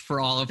meth for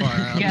all of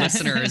our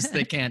listeners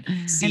that can't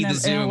see the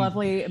Zoom. And a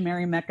lovely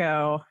Mary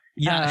Mecco.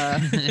 Yeah.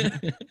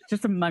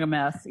 Just a mug of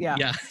meth.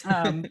 Yeah.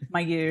 My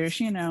use,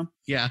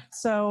 Yeah.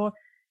 So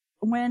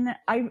when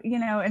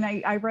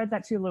I read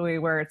that too, Louis,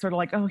 where it's sort of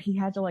oh, he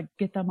had to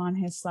get them on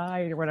his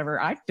side or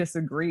whatever. I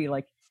disagree.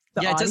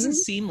 It doesn't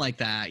seem like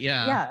that.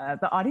 Yeah. Yeah.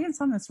 The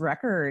audience on this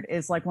record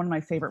is one of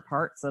my favorite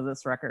parts of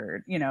this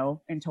record,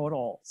 in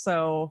total.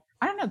 So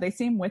I don't know. They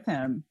seem with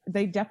him.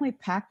 They definitely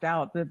packed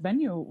out. The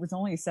venue was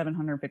only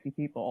 750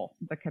 people,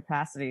 the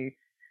capacity.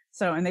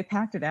 So, and they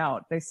packed it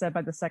out. They said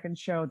by the second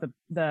show,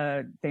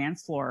 the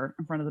dance floor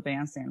in front of the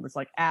bandstand was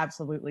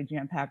absolutely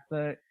jam packed.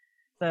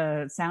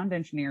 The sound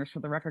engineers for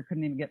the record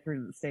couldn't even get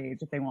through to the stage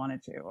if they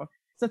wanted to.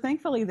 So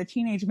thankfully the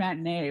teenage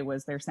matinee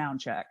was their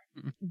sound check.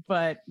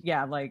 But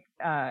yeah,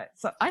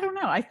 so I don't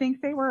know. I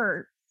think they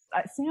were,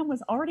 Sam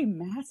was already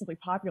massively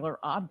popular,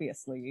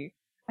 obviously.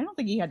 I don't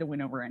think he had to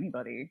win over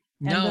anybody.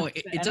 No,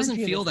 it doesn't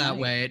feel that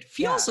way. It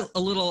feels a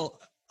little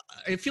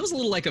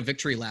like a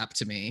victory lap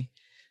to me.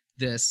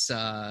 This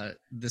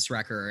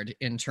record,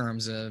 in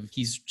terms of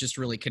he's just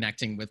really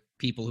connecting with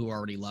people who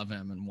already love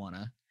him and want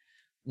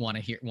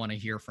to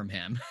hear from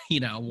him.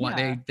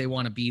 They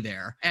want to be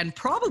there. And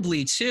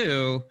probably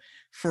too,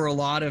 for a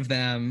lot of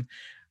them,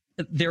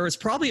 there was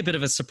probably a bit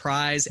of a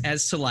surprise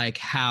as to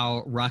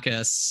how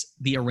ruckus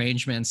the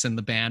arrangements and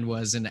the band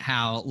was and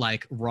how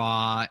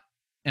raw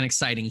and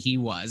exciting he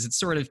was. It's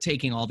sort of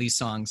taking all these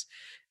songs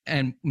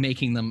and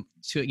making them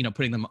to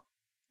putting them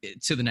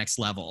to the next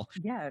level.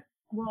 Yeah.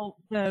 Well,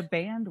 the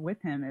band with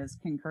him is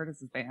King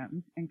Curtis's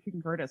band, and King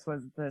Curtis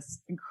was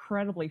this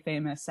incredibly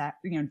famous,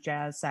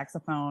 jazz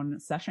saxophone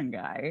session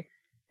guy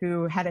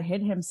who had a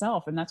hit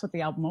himself, and that's what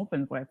the album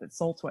opens with. It's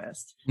Soul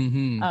Twist.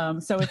 Mm-hmm.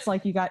 So it's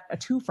you got a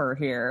twofer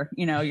here.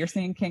 You're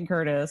seeing King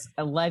Curtis,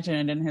 a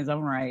legend in his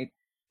own right,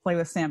 play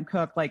with Sam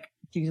Cooke.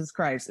 Jesus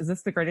Christ, is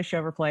this the greatest show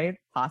ever played?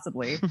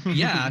 Possibly.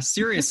 Yeah,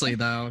 seriously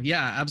though.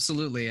 Yeah,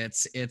 absolutely.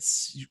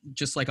 It's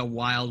just a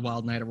wild,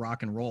 wild night of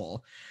rock and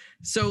roll.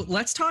 So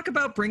let's talk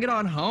about Bring It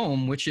On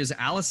Home, which is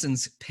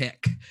Allison's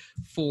pick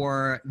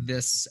for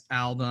this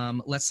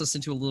album. Let's listen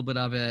to a little bit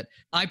of it.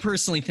 I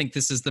personally think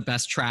this is the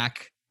best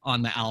track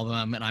on the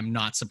album, and I'm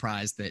not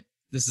surprised that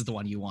this is the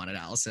one you wanted,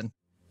 Allison.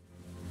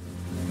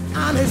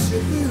 Honest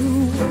with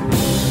you.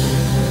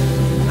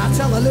 I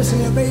tell her, listen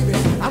here, baby.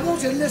 I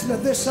want you to listen to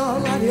this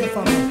song right here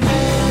for me.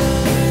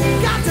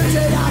 Got to tell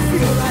you how I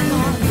feel right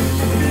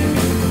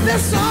now.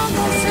 This song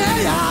gonna tell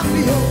you how I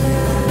feel.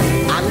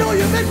 I know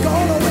you've been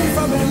gone away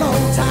from me a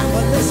long time,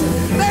 but listen,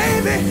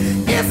 baby,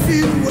 if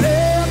you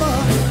ever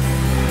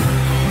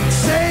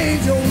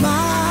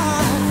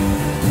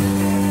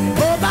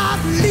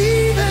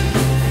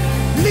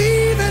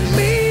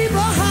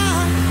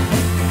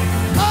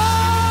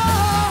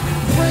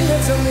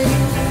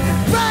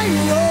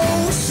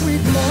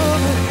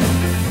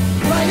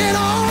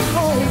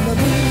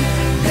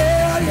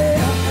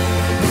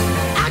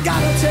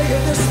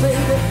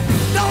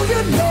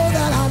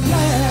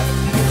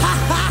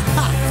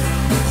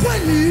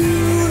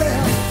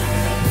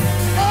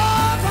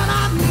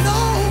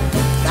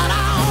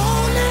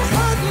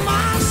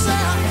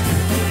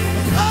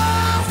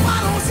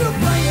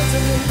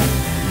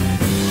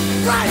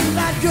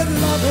that good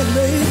loving,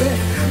 baby.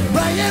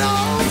 Bring it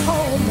on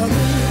home to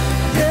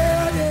me.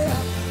 Yeah,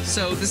 yeah.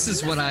 So this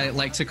is what I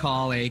like to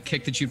call a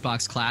Kick the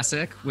Jukebox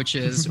classic, which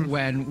is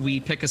when we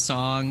pick a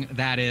song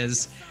that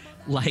is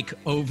like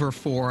over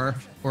 4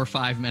 or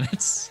 5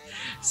 minutes.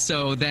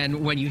 So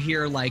then when you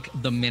hear like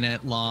the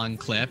minute-long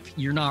clip,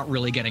 you're not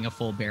really getting a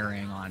full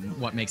bearing on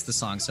what makes the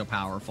song so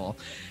powerful.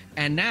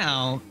 And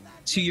now,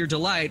 to your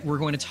delight, we're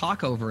going to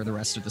talk over the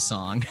rest of the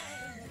song.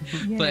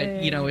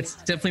 But, you know, it's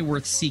definitely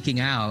worth seeking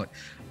out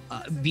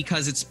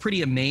because it's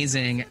pretty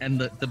amazing, and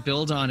the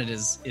build on it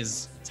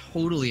is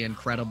totally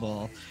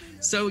incredible.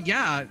 So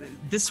yeah,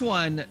 this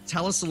one,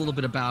 tell us a little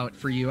bit about,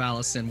 for you,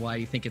 Allison, why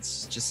you think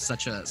it's just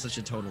such a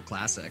total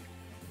classic.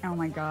 Oh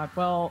my God.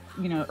 Well,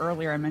 you know,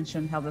 earlier I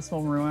mentioned how this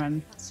will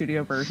ruin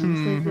studio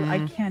versions.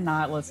 I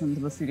cannot listen to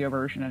the studio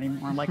version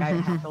anymore. Like, I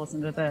have to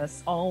listen to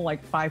this, all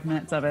like 5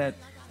 minutes of it,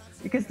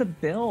 because the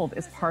build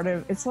is part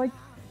of, it's like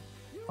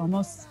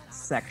almost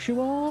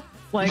sexual.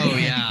 Like, oh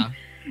yeah.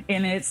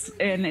 in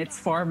its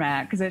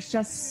format, because it's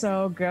just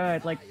so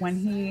good. Like when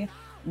he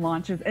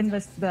launches, and the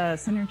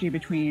synergy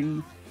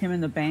between him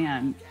and the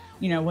band,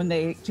 you know, when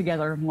they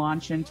together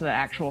launch into the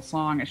actual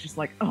song, it's just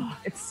like, oh,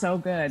 it's so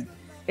good.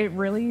 It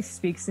really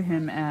speaks to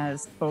him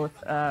as both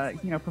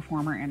you know,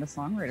 performer and a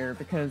songwriter,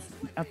 because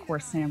of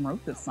course Sam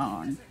wrote this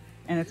song,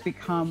 and it's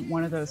become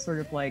one of those sort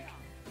of like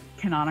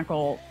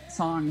canonical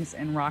songs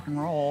in rock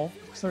and roll,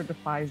 sort of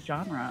defies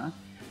genre.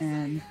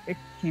 And it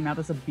came out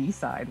as a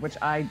B-side, which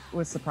I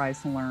was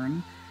surprised to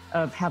learn,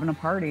 of Having a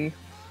Party,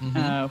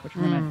 which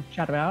we're going to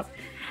chat about.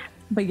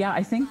 But yeah,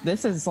 I think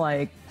this is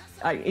like,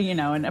 you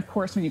know, and of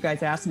course when you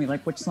guys asked me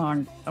like which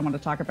song I want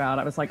to talk about,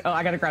 I was like, oh,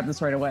 I got to grab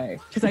this right away,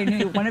 because I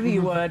knew one of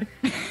you would.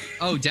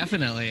 Oh,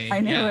 definitely. I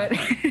knew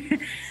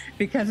it.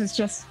 Because it's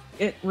just,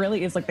 it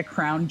really is like the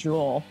crown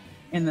jewel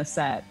in the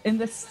set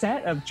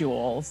of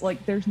jewels.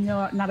 Like there's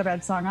not a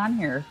bad song on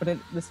here, but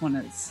this one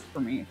is for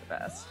me the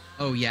best.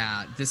 Oh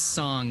yeah, this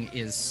song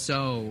is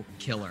so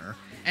killer.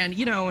 And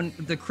you know, and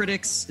the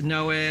critics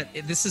know it.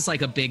 This is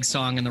like a big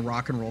song in the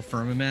rock and roll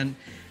firmament.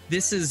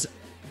 This is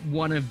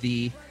one of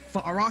the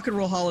Rock and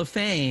Roll Hall of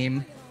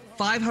Fame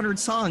 500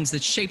 songs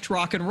that shaped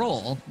rock and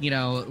roll, you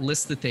know,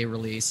 list that they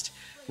released.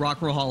 Rock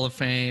and Roll Hall of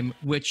Fame,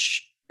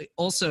 which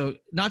also,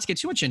 not to get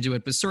too much into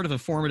it, but sort of a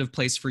formative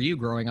place for you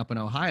growing up in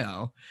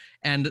Ohio,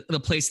 and the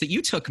place that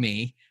you took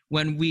me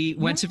when we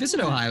went to visit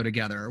Ohio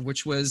together,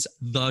 which was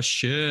the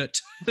shit.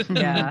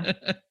 Yeah.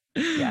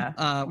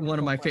 Yeah. One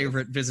of my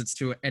favorite visits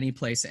to any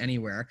place,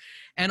 anywhere.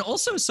 And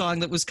also a song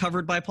that was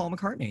covered by Paul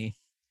McCartney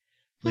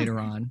later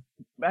on.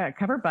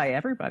 Covered by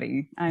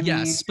everybody. I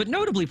mean, but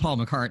notably Paul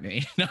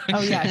McCartney.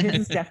 Oh yeah,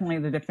 his is definitely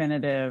the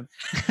definitive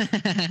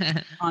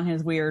on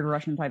his weird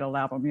Russian titled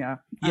album. Yeah.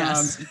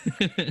 Yes.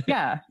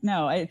 Yeah.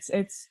 No, it's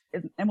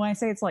and when I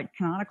say it's like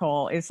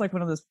canonical, it's like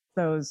one of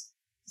those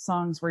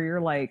songs where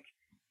you're like,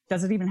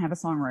 does it even have a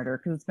songwriter?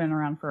 Because it's been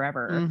around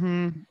forever.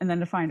 And then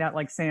to find out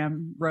like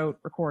Sam wrote,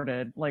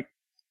 recorded, like,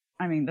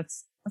 I mean,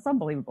 that's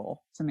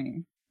unbelievable to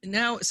me.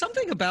 Now,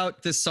 something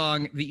about this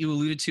song that you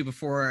alluded to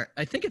before,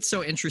 I think it's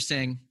so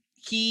interesting.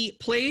 He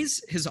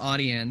plays his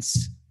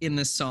audience in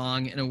this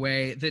song in a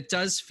way that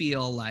does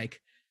feel like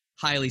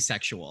highly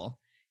sexual,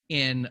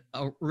 in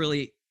a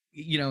really,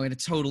 you know, in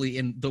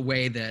the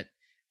way that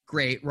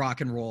great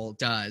rock and roll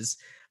does.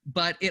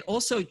 But it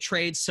also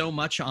trades so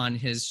much on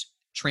his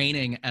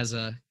training as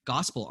a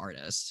gospel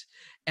artist.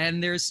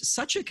 And there's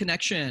such a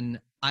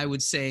connection, I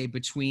would say,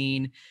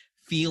 between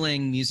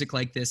feeling music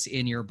like this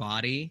in your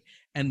body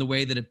and the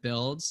way that it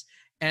builds,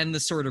 and the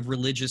sort of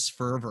religious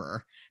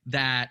fervor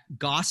that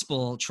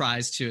gospel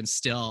tries to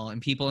instill in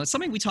people. And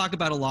something we talk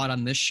about a lot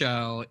on this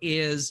show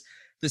is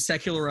the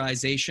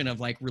secularization of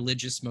like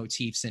religious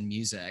motifs in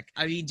music.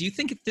 I mean, do you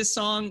think this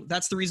song,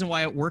 that's the reason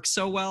why it works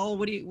so well?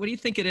 What do you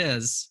think it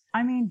is?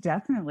 I mean,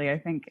 definitely. I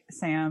think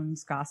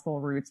Sam's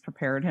gospel roots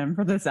prepared him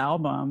for this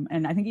album.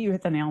 And I think you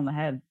hit the nail on the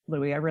head,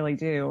 Louis. I really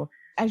do.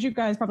 As you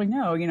guys probably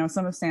know, you know,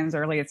 some of Sam's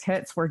earliest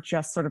hits were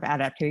just sort of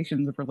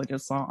adaptations of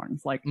religious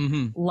songs. Like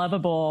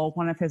Lovable,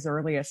 one of his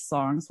earliest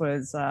songs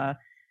was a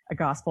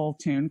gospel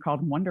tune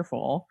called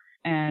Wonderful.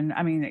 And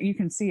I mean, you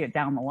can see it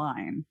down the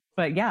line.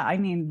 But yeah, I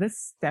mean,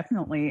 this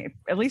definitely,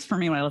 at least for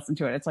me when I listen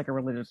to it, it's like a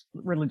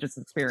religious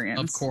experience.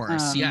 Of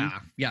course.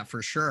 Yeah,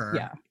 for sure.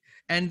 Yeah.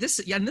 And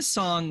this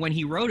song, when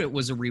he wrote it,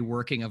 was a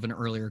reworking of an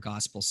earlier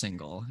gospel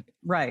single.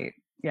 Right.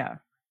 Yeah.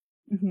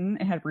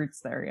 It had roots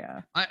there.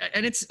 Yeah.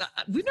 And it's,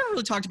 we've never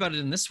really talked about it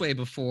in this way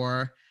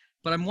before,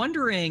 but I'm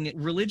wondering,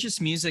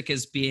 religious music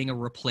as being a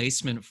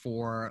replacement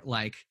for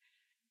like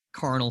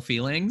carnal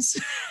feelings.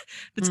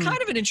 That's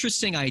kind of an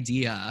interesting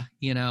idea,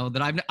 you know,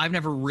 that I've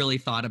never really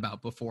thought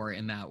about before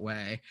in that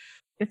way.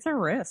 It's a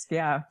risk,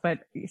 yeah. But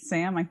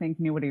Sam, I think,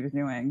 knew what he was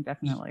doing,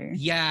 definitely.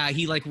 Yeah,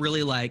 he like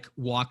really like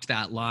walked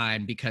that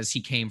line because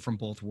he came from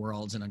both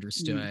worlds and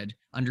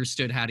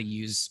understood how to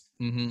use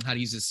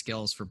his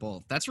skills for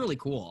both. That's really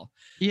cool.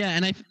 Yeah,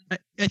 and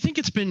I think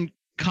it's been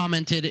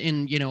commented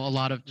in, you know, a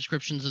lot of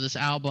descriptions of this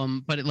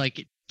album, but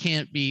it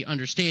can't be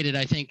understated.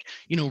 I think,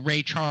 you know,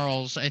 Ray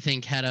Charles, I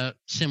think, had a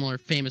similar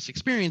famous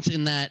experience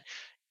in that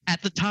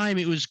at the time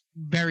it was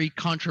very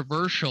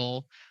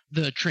controversial,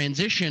 the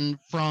transition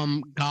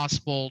from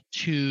gospel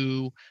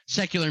to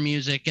secular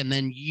music, and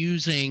then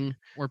using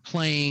or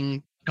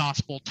playing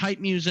gospel type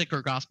music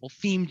or gospel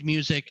themed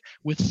music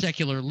with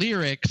secular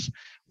lyrics,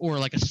 or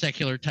like a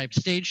secular type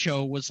stage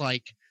show, was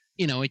like,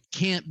 you know, it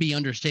can't be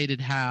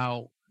understated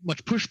how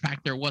much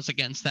pushback there was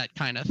against that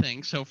kind of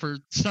thing. So for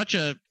such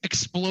a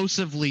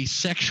explosively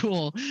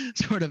sexual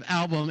sort of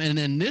album, and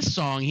then this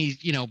song,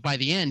 he's, you know, by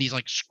the end he's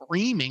like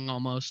screaming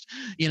almost,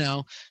 you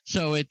know,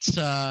 so it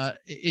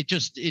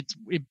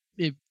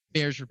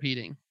bears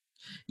repeating.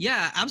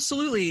 Yeah,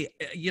 absolutely.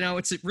 You know,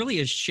 it's really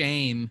a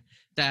shame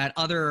that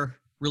other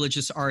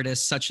religious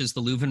artists such as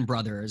the Louvin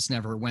brothers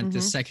never went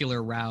the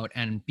secular route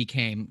and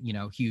became, you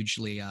know,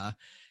 hugely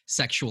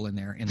sexual in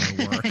their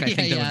work. I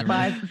think that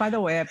was by the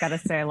way, I've got to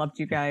say I loved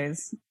you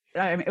guys.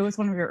 I mean, it was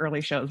one of your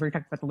early shows where you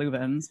talked about the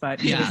Louvins,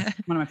 but it was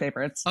one of my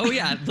favorites. Oh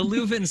yeah, the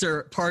Louvins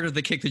are part of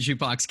the Kick the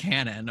Jukebox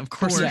canon, of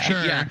course. For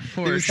sure. Yeah,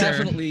 for it was sure.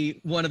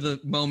 definitely one of the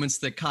moments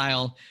that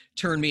Kyle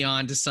turned me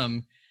on to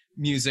some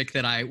music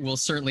that I will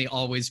certainly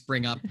always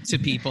bring up to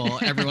people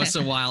every once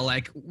in a while,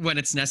 like when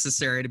it's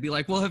necessary, to be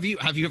like, well, have you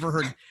ever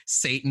heard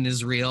Satan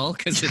is Real?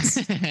 Because it's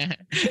I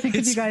think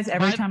of you guys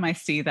every time I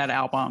see that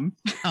album.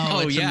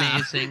 It's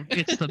amazing.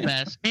 It's the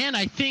best. And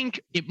I think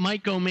it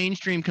might go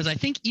mainstream because I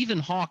think Ethan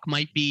Hawke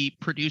might be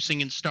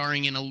producing and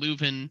starring in a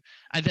Louvin.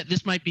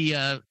 This might be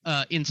a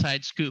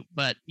inside scoop,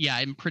 but yeah,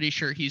 I'm pretty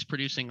sure he's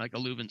producing like a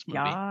Louvins movie.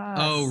 Yes.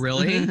 Oh,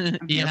 really?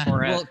 Yeah.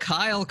 Well,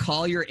 Kyle,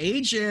 call your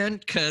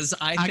agent, because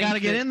I gotta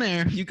get in there.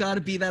 You got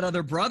to be that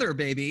other brother,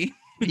 baby.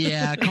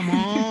 Yeah, come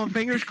on,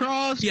 fingers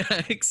crossed.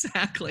 Yeah,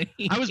 exactly.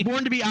 I was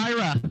born to be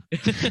Ira.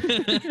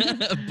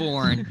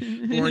 born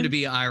to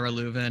be Ira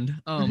Louvin.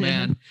 Oh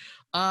man.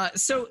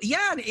 So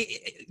yeah,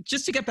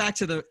 just to get back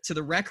to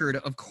the record,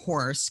 of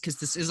course, because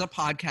this is a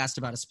podcast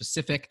about a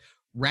specific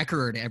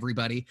record,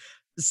 everybody.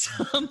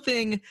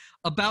 Something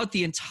about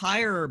the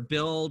entire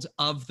build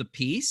of the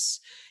piece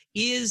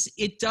is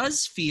it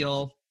does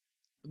feel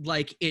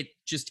like it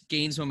just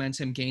gains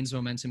momentum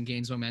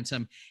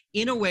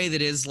in a way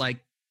that is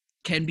like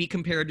can be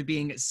compared to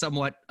being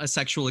somewhat a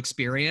sexual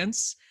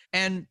experience.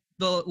 And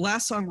the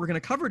last song we're going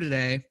to cover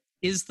today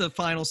is the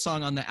final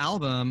song on the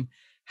album,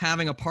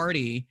 Having a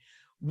Party,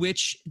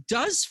 which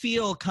does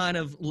feel kind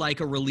of like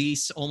a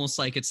release, almost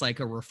like it's like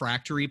a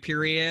refractory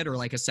period or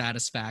like a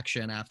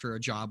satisfaction after a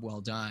job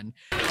well done.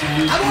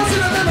 I want you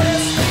to remember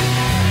this.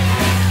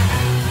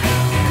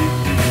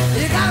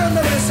 You gotta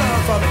remember this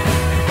song for me.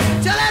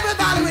 Tell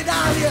everybody we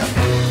down here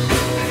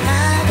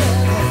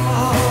having a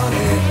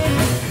party,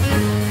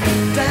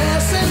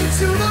 dancing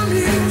to the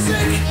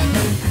music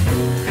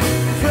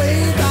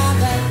played by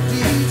that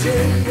DJ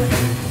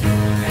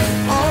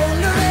on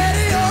the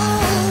radio.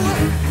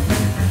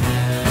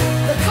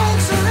 The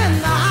culture in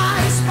the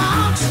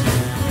icebox,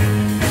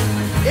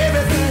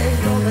 everything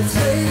on the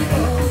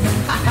table,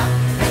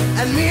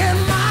 and me and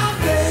my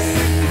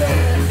baby,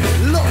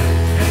 look,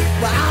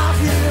 we're out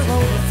here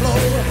on the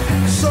floor.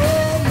 So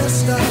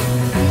Mr.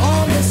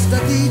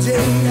 DJ,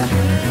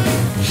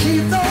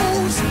 keep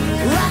those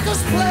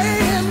records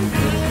playing,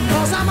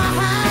 'cause I'm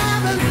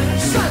having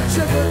such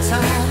a good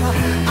time.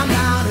 I'm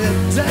out here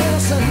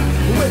dancing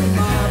with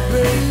my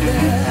baby.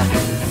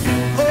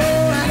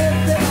 Oh, and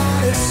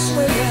everybody's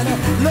swinging.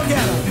 Look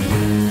at her,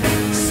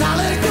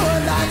 solid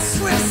good like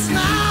Swiss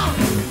now.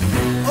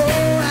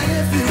 Oh, and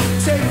if you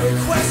take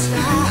requests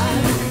now,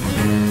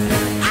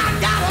 I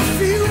got a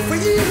few for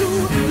you.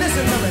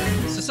 Listen to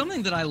me. So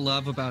something that I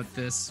love about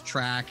this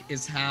track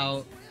is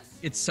how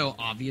it's so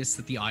obvious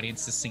that the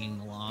audience is singing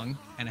along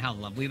and how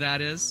lovely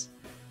that is.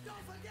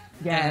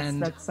 Yes,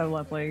 And that's so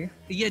lovely.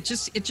 yeah, it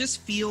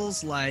just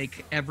feels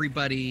like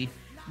everybody.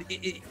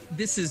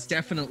 This is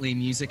definitely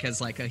music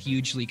as like a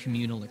hugely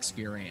communal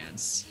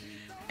experience,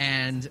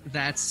 and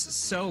that's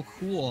so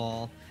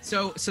cool.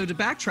 So to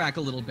backtrack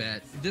a little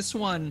bit, this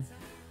one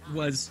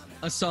was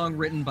a song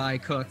written by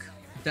Cook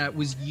that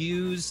was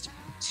used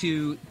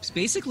to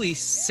basically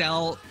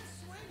sell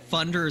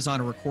funders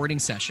on a recording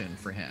session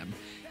for him.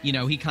 You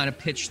know, he kind of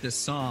pitched this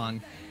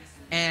song,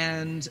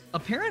 and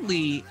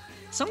apparently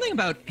something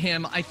about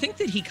him, I think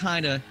that he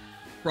kind of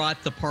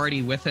brought the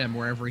party with him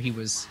wherever he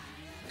was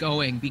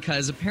going,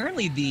 because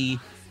apparently the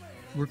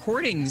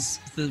recording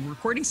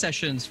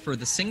sessions for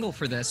the single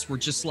for this were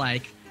just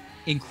like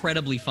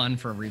incredibly fun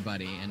for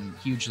everybody and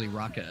hugely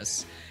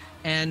raucous.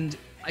 And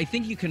I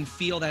think you can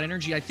feel that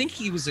energy. I think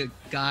he was a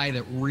guy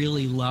that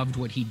really loved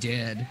what he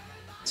did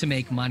to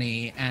make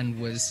money and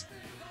was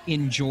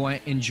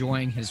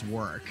enjoying his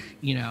work.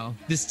 You know,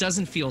 this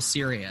doesn't feel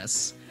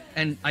serious.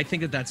 And I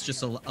think that that's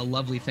just a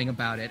lovely thing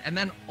about it. And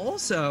then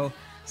also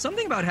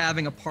something about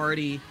having a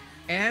party,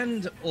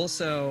 and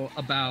also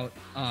about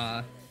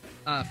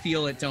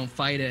Feel It, Don't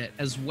Fight It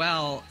as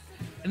well.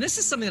 And this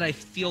is something that I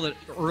feel that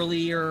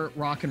earlier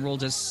rock and roll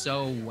does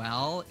so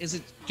well, is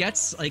it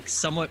gets like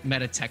somewhat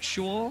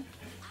metatextual,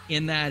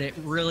 in that it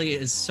really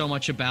is so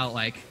much about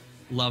like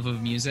love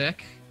of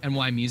music and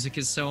why music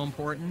is so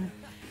important.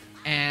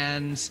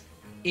 And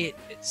it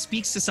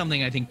speaks to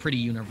something I think pretty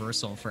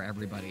universal for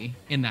everybody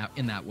in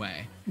that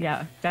way.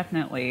 Yeah,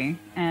 definitely.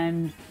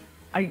 And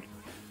I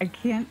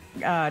can't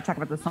talk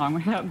about the song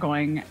without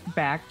going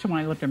back to when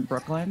I lived in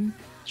Brooklyn.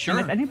 Sure.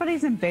 And if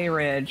anybody's in Bay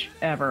Ridge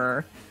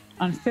ever,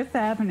 on Fifth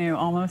Avenue,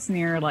 almost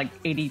near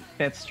like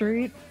 85th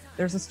Street,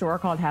 there's a store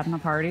called Having a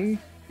Party.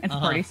 It's a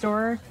party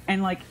store.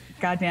 And like,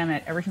 God damn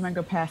it, every time I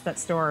go past that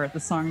store, the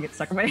song gets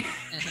stuck in my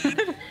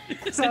head.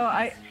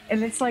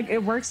 And it's like,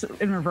 it works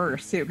in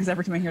reverse too, because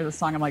every time I hear the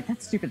song, I'm like,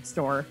 that stupid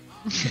store.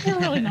 They're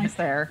really nice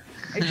there.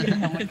 I get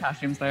Halloween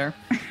costumes there.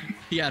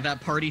 Yeah,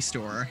 that party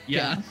store.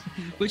 Yeah.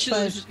 Which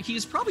is,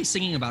 he's probably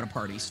singing about a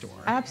party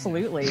store.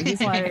 Absolutely.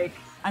 He's like,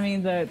 I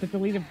mean, the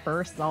deleted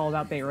verse is all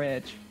about Bay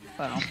Ridge.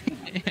 So,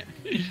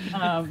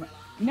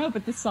 no,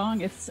 but this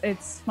song,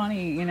 it's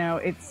funny, you know,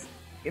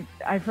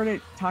 I've heard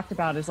it talked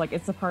about as like,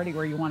 it's a party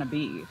where you want to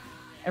be.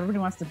 Everybody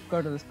wants to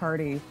go to this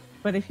party.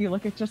 But if you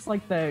look at just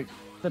like the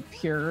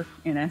pure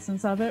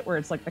innocence of it, where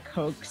it's like the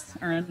Cokes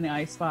are in the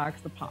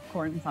icebox, the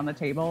popcorn's on the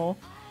table,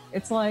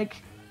 it's like,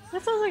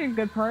 that sounds like a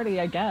good party,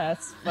 I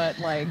guess. But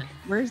like,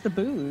 where's the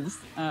booze?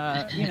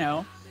 You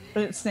know,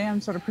 but it's Sam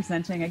sort of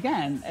presenting,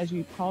 again, as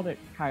you called it,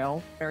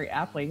 Kyle, very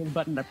aptly, his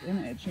buttoned up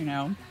image, you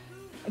know.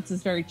 It's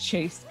this very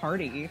chaste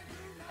party.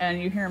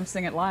 And you hear him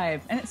sing it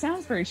live, and it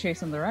sounds very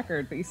chaste on the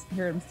record, but you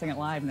hear him sing it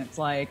live, and it's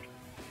like,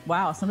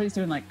 wow, somebody's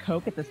doing like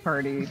coke at this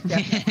party.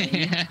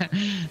 Definitely.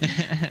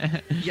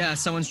 Yeah,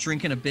 someone's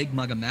drinking a big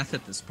mug of meth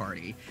at this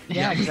party.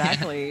 Yeah,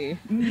 exactly.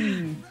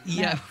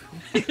 Yeah.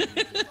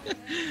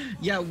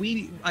 Yeah,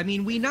 we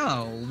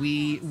know.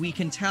 We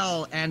can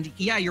tell. And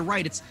yeah, you're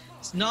right. It's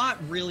not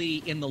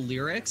really in the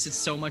lyrics. It's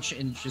so much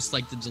in just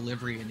like the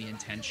delivery and the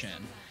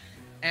intention.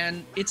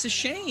 And it's a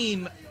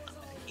shame.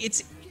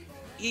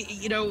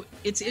 You know,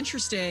 it's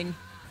interesting.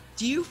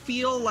 Do you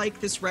feel like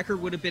this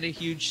record would have been a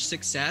huge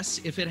success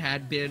if it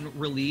had been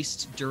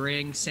released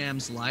during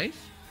Sam's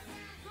life?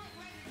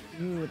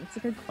 Ooh, that's a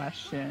good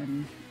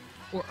question.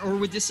 Or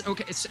would this,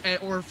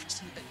 or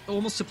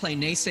almost to play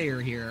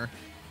naysayer here,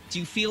 do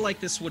you feel like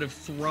this would have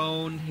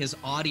thrown his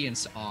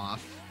audience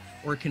off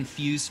or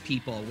confused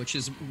people, which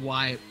is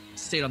why it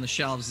stayed on the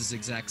shelves as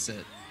execs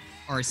at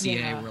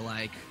RCA were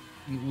like,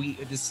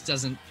 this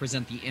doesn't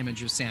present the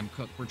image of Sam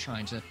Cooke we're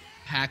trying to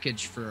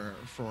package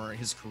for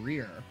his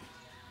career.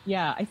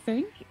 Yeah, I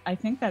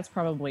think that's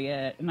probably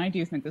it. And I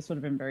do think this would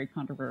have been very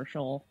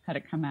controversial had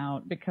it come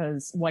out,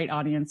 because white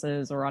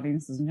audiences or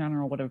audiences in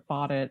general would have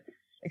bought it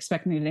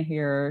expecting to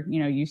hear, you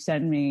know, you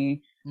send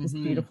me this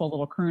beautiful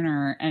little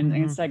crooner, and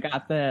instead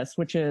got this,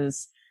 which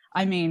is,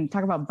 I mean,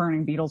 talk about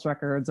burning Beatles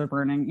records or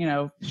burning, you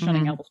know,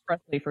 shunning Elvis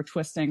Presley for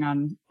twisting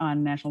on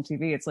national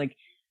TV. It's like,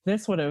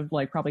 this would have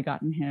like probably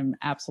gotten him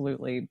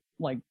absolutely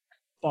like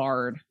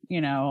barred, you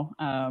know.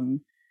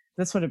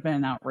 This would have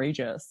been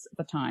outrageous at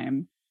the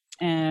time.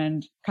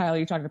 And Kyle,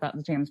 you talked about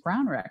the James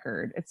Brown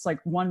record. It's like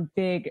one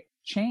big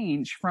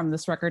change from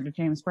this record to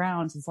James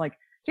Brown's. It's like,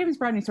 James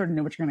Brown, you sort of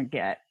know what you're going to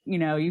get. You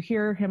know, you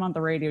hear him on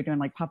the radio doing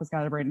like, Papa's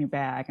got a brand new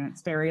bag. And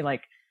it's very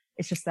like,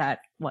 it's just that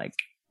like,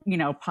 you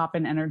know,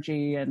 pop-in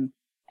energy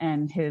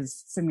and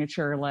his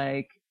signature,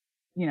 like,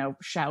 you know,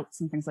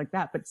 shouts and things like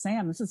that. But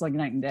Sam, this is like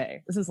night and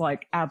day. This is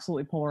like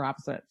absolutely polar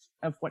opposites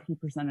of what he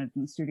presented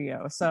in the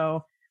studio.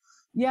 So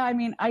yeah, I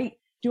mean,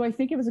 do I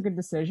think it was a good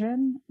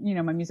decision? You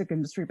know, my music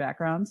industry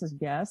background says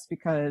yes,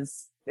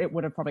 because it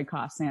would have probably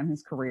cost Sam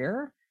his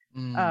career.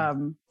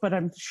 But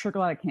I'm sure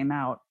glad it came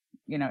out.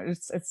 You know,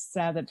 it's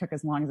sad that it took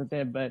as long as it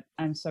did, but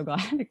I'm so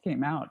glad it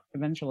came out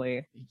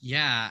eventually.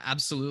 Yeah,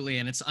 absolutely.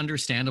 And it's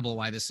understandable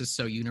why this is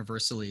so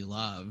universally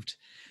loved.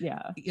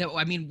 Yeah. You know,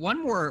 I mean,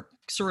 one more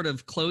sort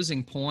of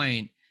closing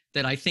point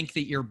that I think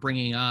that you're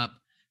bringing up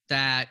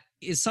that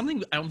is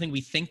something I don't think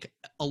we think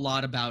a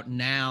lot about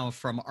now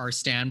from our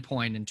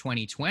standpoint in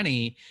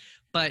 2020,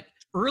 but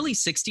early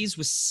 60s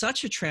was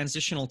such a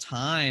transitional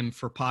time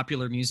for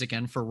popular music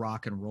and for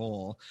rock and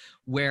roll,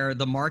 where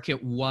the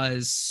market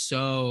was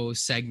so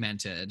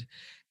segmented.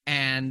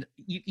 And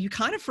you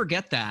kind of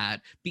forget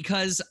that,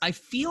 because I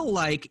feel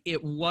like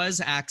it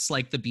was acts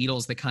like the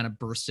Beatles that kind of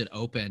burst it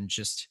open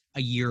just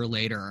a year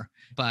later.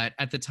 But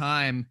at the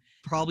time,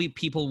 probably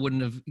people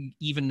wouldn't have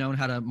even known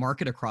how to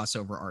market a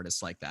crossover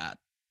artist like that.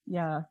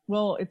 Yeah,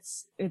 well,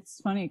 it's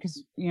funny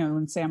because, you know,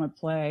 when Sam would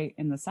play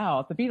in the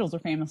South, the Beatles are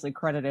famously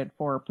credited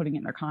for putting it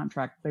in their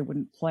contract that they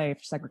wouldn't play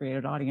for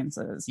segregated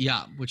audiences.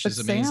 Yeah, which is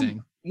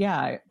amazing.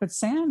 But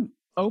Sam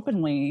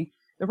openly,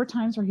 there were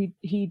times where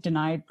he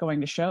denied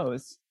going to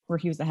shows where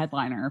he was the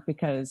headliner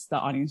because the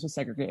audience was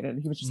segregated.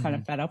 He was just kind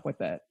of fed up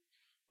with it.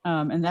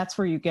 And that's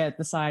where you get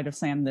the side of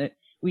Sam that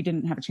we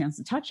didn't have a chance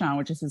to touch on,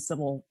 which is his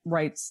civil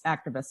rights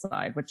activist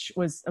side, which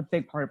was a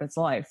big part of his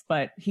life.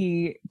 But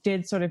he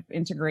did sort of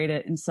integrate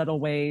it in subtle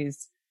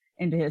ways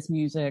into his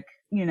music.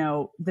 You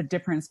know, the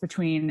difference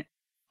between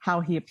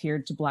how he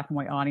appeared to black and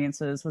white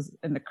audiences was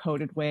in the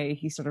coded way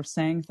he sort of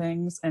sang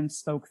things and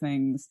spoke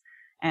things.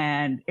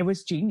 And it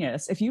was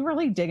genius. If you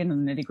really dig into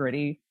the nitty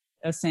gritty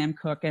of Sam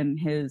Cooke and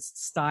his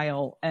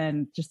style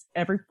and just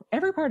every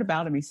part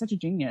about him, he's such a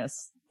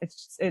genius.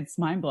 It's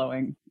mind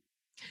blowing.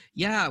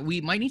 Yeah,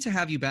 we might need to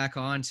have you back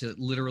on to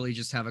literally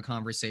just have a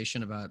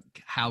conversation about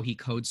how he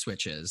code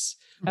switches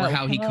or Oh,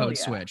 how he hell code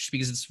yeah. switched,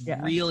 because it's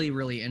Yeah. really,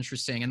 really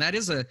interesting. And that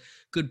is a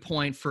good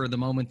point for the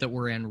moment that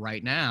we're in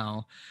right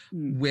now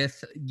Mm.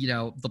 with,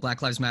 the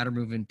Black Lives Matter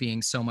movement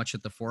being so much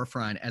at the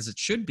forefront as it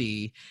should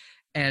be.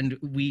 And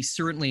we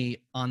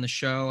certainly on the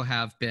show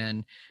have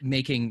been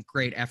making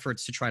great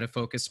efforts to try to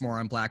focus more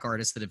on Black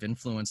artists that have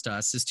influenced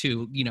us as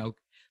to,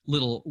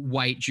 little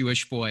white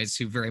Jewish boys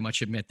who very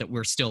much admit that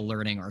we're still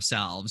learning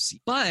ourselves.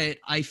 But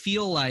I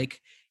feel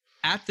like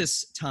at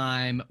this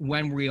time,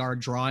 when we are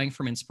drawing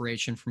from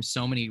inspiration from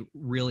so many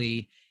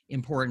really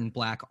important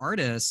Black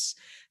artists,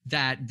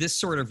 that this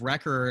sort of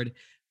record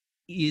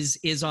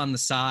is on the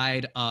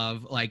side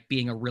of like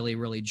being a really,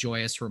 really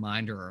joyous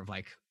reminder of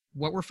like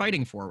what we're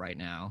fighting for right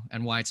now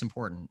and why it's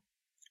important.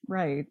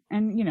 Right.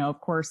 And, of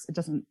course, it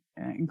doesn't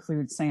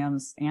include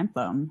Sam's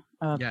anthem.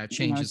 Yeah,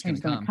 change is going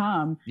to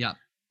come. Yeah.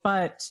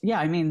 But yeah,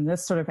 I mean,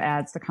 this sort of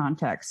adds the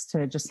context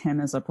to just him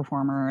as a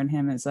performer and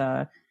him as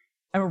a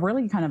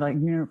really kind of like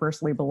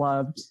universally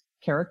beloved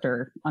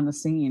character on the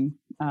scene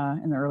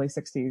in the early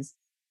 60s.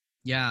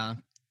 Yeah.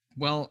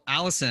 Well,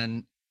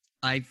 Allison,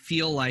 I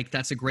feel like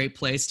that's a great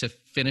place to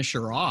finish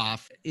her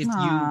off. If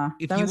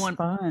you want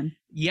fun.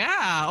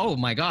 Yeah. Oh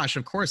my gosh.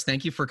 Of course.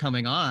 Thank you for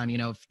coming on.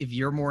 If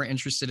you're more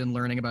interested in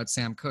learning about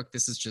Sam Cooke,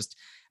 this is just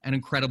an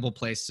incredible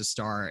place to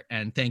start.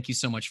 And thank you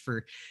so much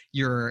for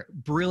your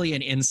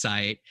brilliant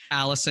insight,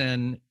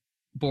 Allison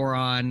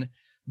Boron,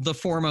 the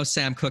foremost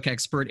Sam Cooke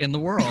expert in the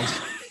world.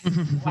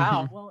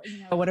 Wow. Well,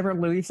 whatever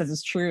Louis says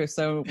is true.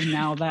 So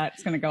now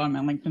that's going to go on my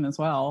LinkedIn as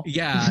well.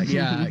 Yeah.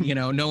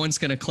 No one's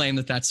going to claim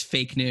that that's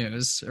fake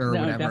news or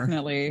whatever.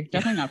 Definitely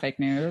not fake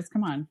news.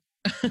 Come on.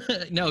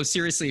 No,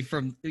 seriously,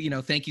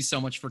 thank you so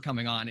much for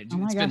coming on. Oh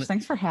my gosh,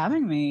 thanks for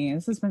having me.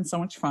 This has been so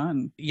much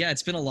fun. Yeah,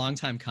 it's been a long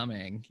time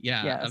coming.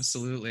 Yeah, yes.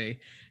 Absolutely.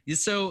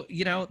 So,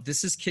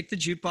 this is Kick the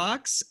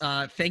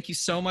Jukebox. Thank you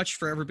so much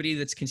for everybody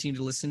that's continued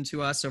to listen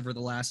to us over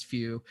the last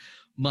few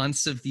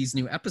months of these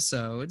new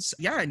episodes.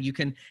 Yeah, and you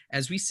can,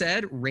 as we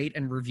said, rate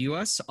and review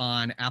us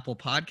on Apple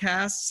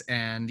Podcasts,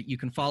 and you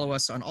can follow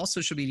us on all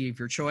social media of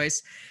your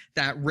choice.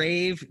 That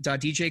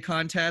rave.dj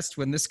contest,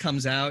 when this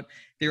comes out,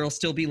 there will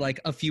still be like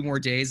a few more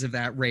days of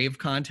that rave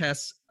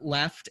contest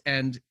left.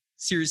 And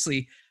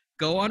seriously,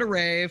 go on a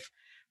rave,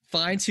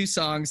 find 2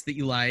 songs that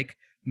you like,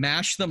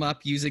 mash them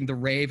up using the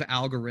rave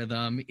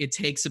algorithm. It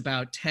takes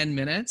about 10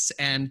 minutes,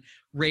 and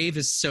rave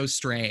is so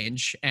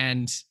strange,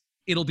 and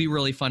it'll be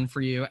really fun for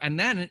you. And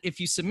then if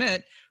you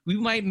submit, we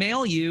might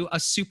mail you a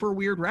super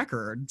weird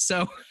record.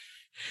 So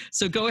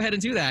go ahead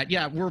and do that.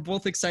 Yeah, we're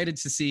both excited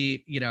to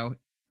see,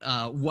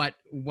 what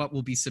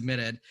will be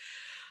submitted.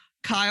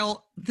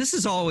 Kyle, this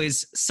is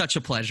always such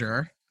a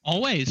pleasure.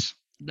 Always.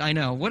 I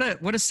know. What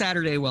a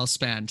Saturday well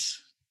spent.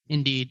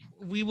 Indeed.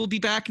 We will be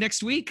back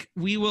next week.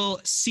 We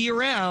will see you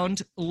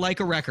around like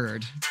a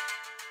record.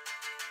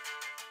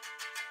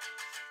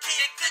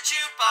 Kick the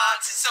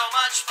Jukebox is so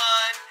much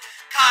fun.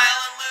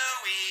 Kyle and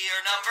Louie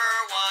are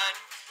 #1.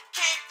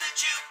 Kick the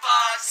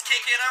Jukebox,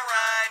 kicking a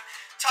rhyme,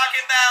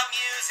 talking about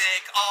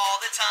music all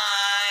the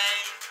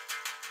time.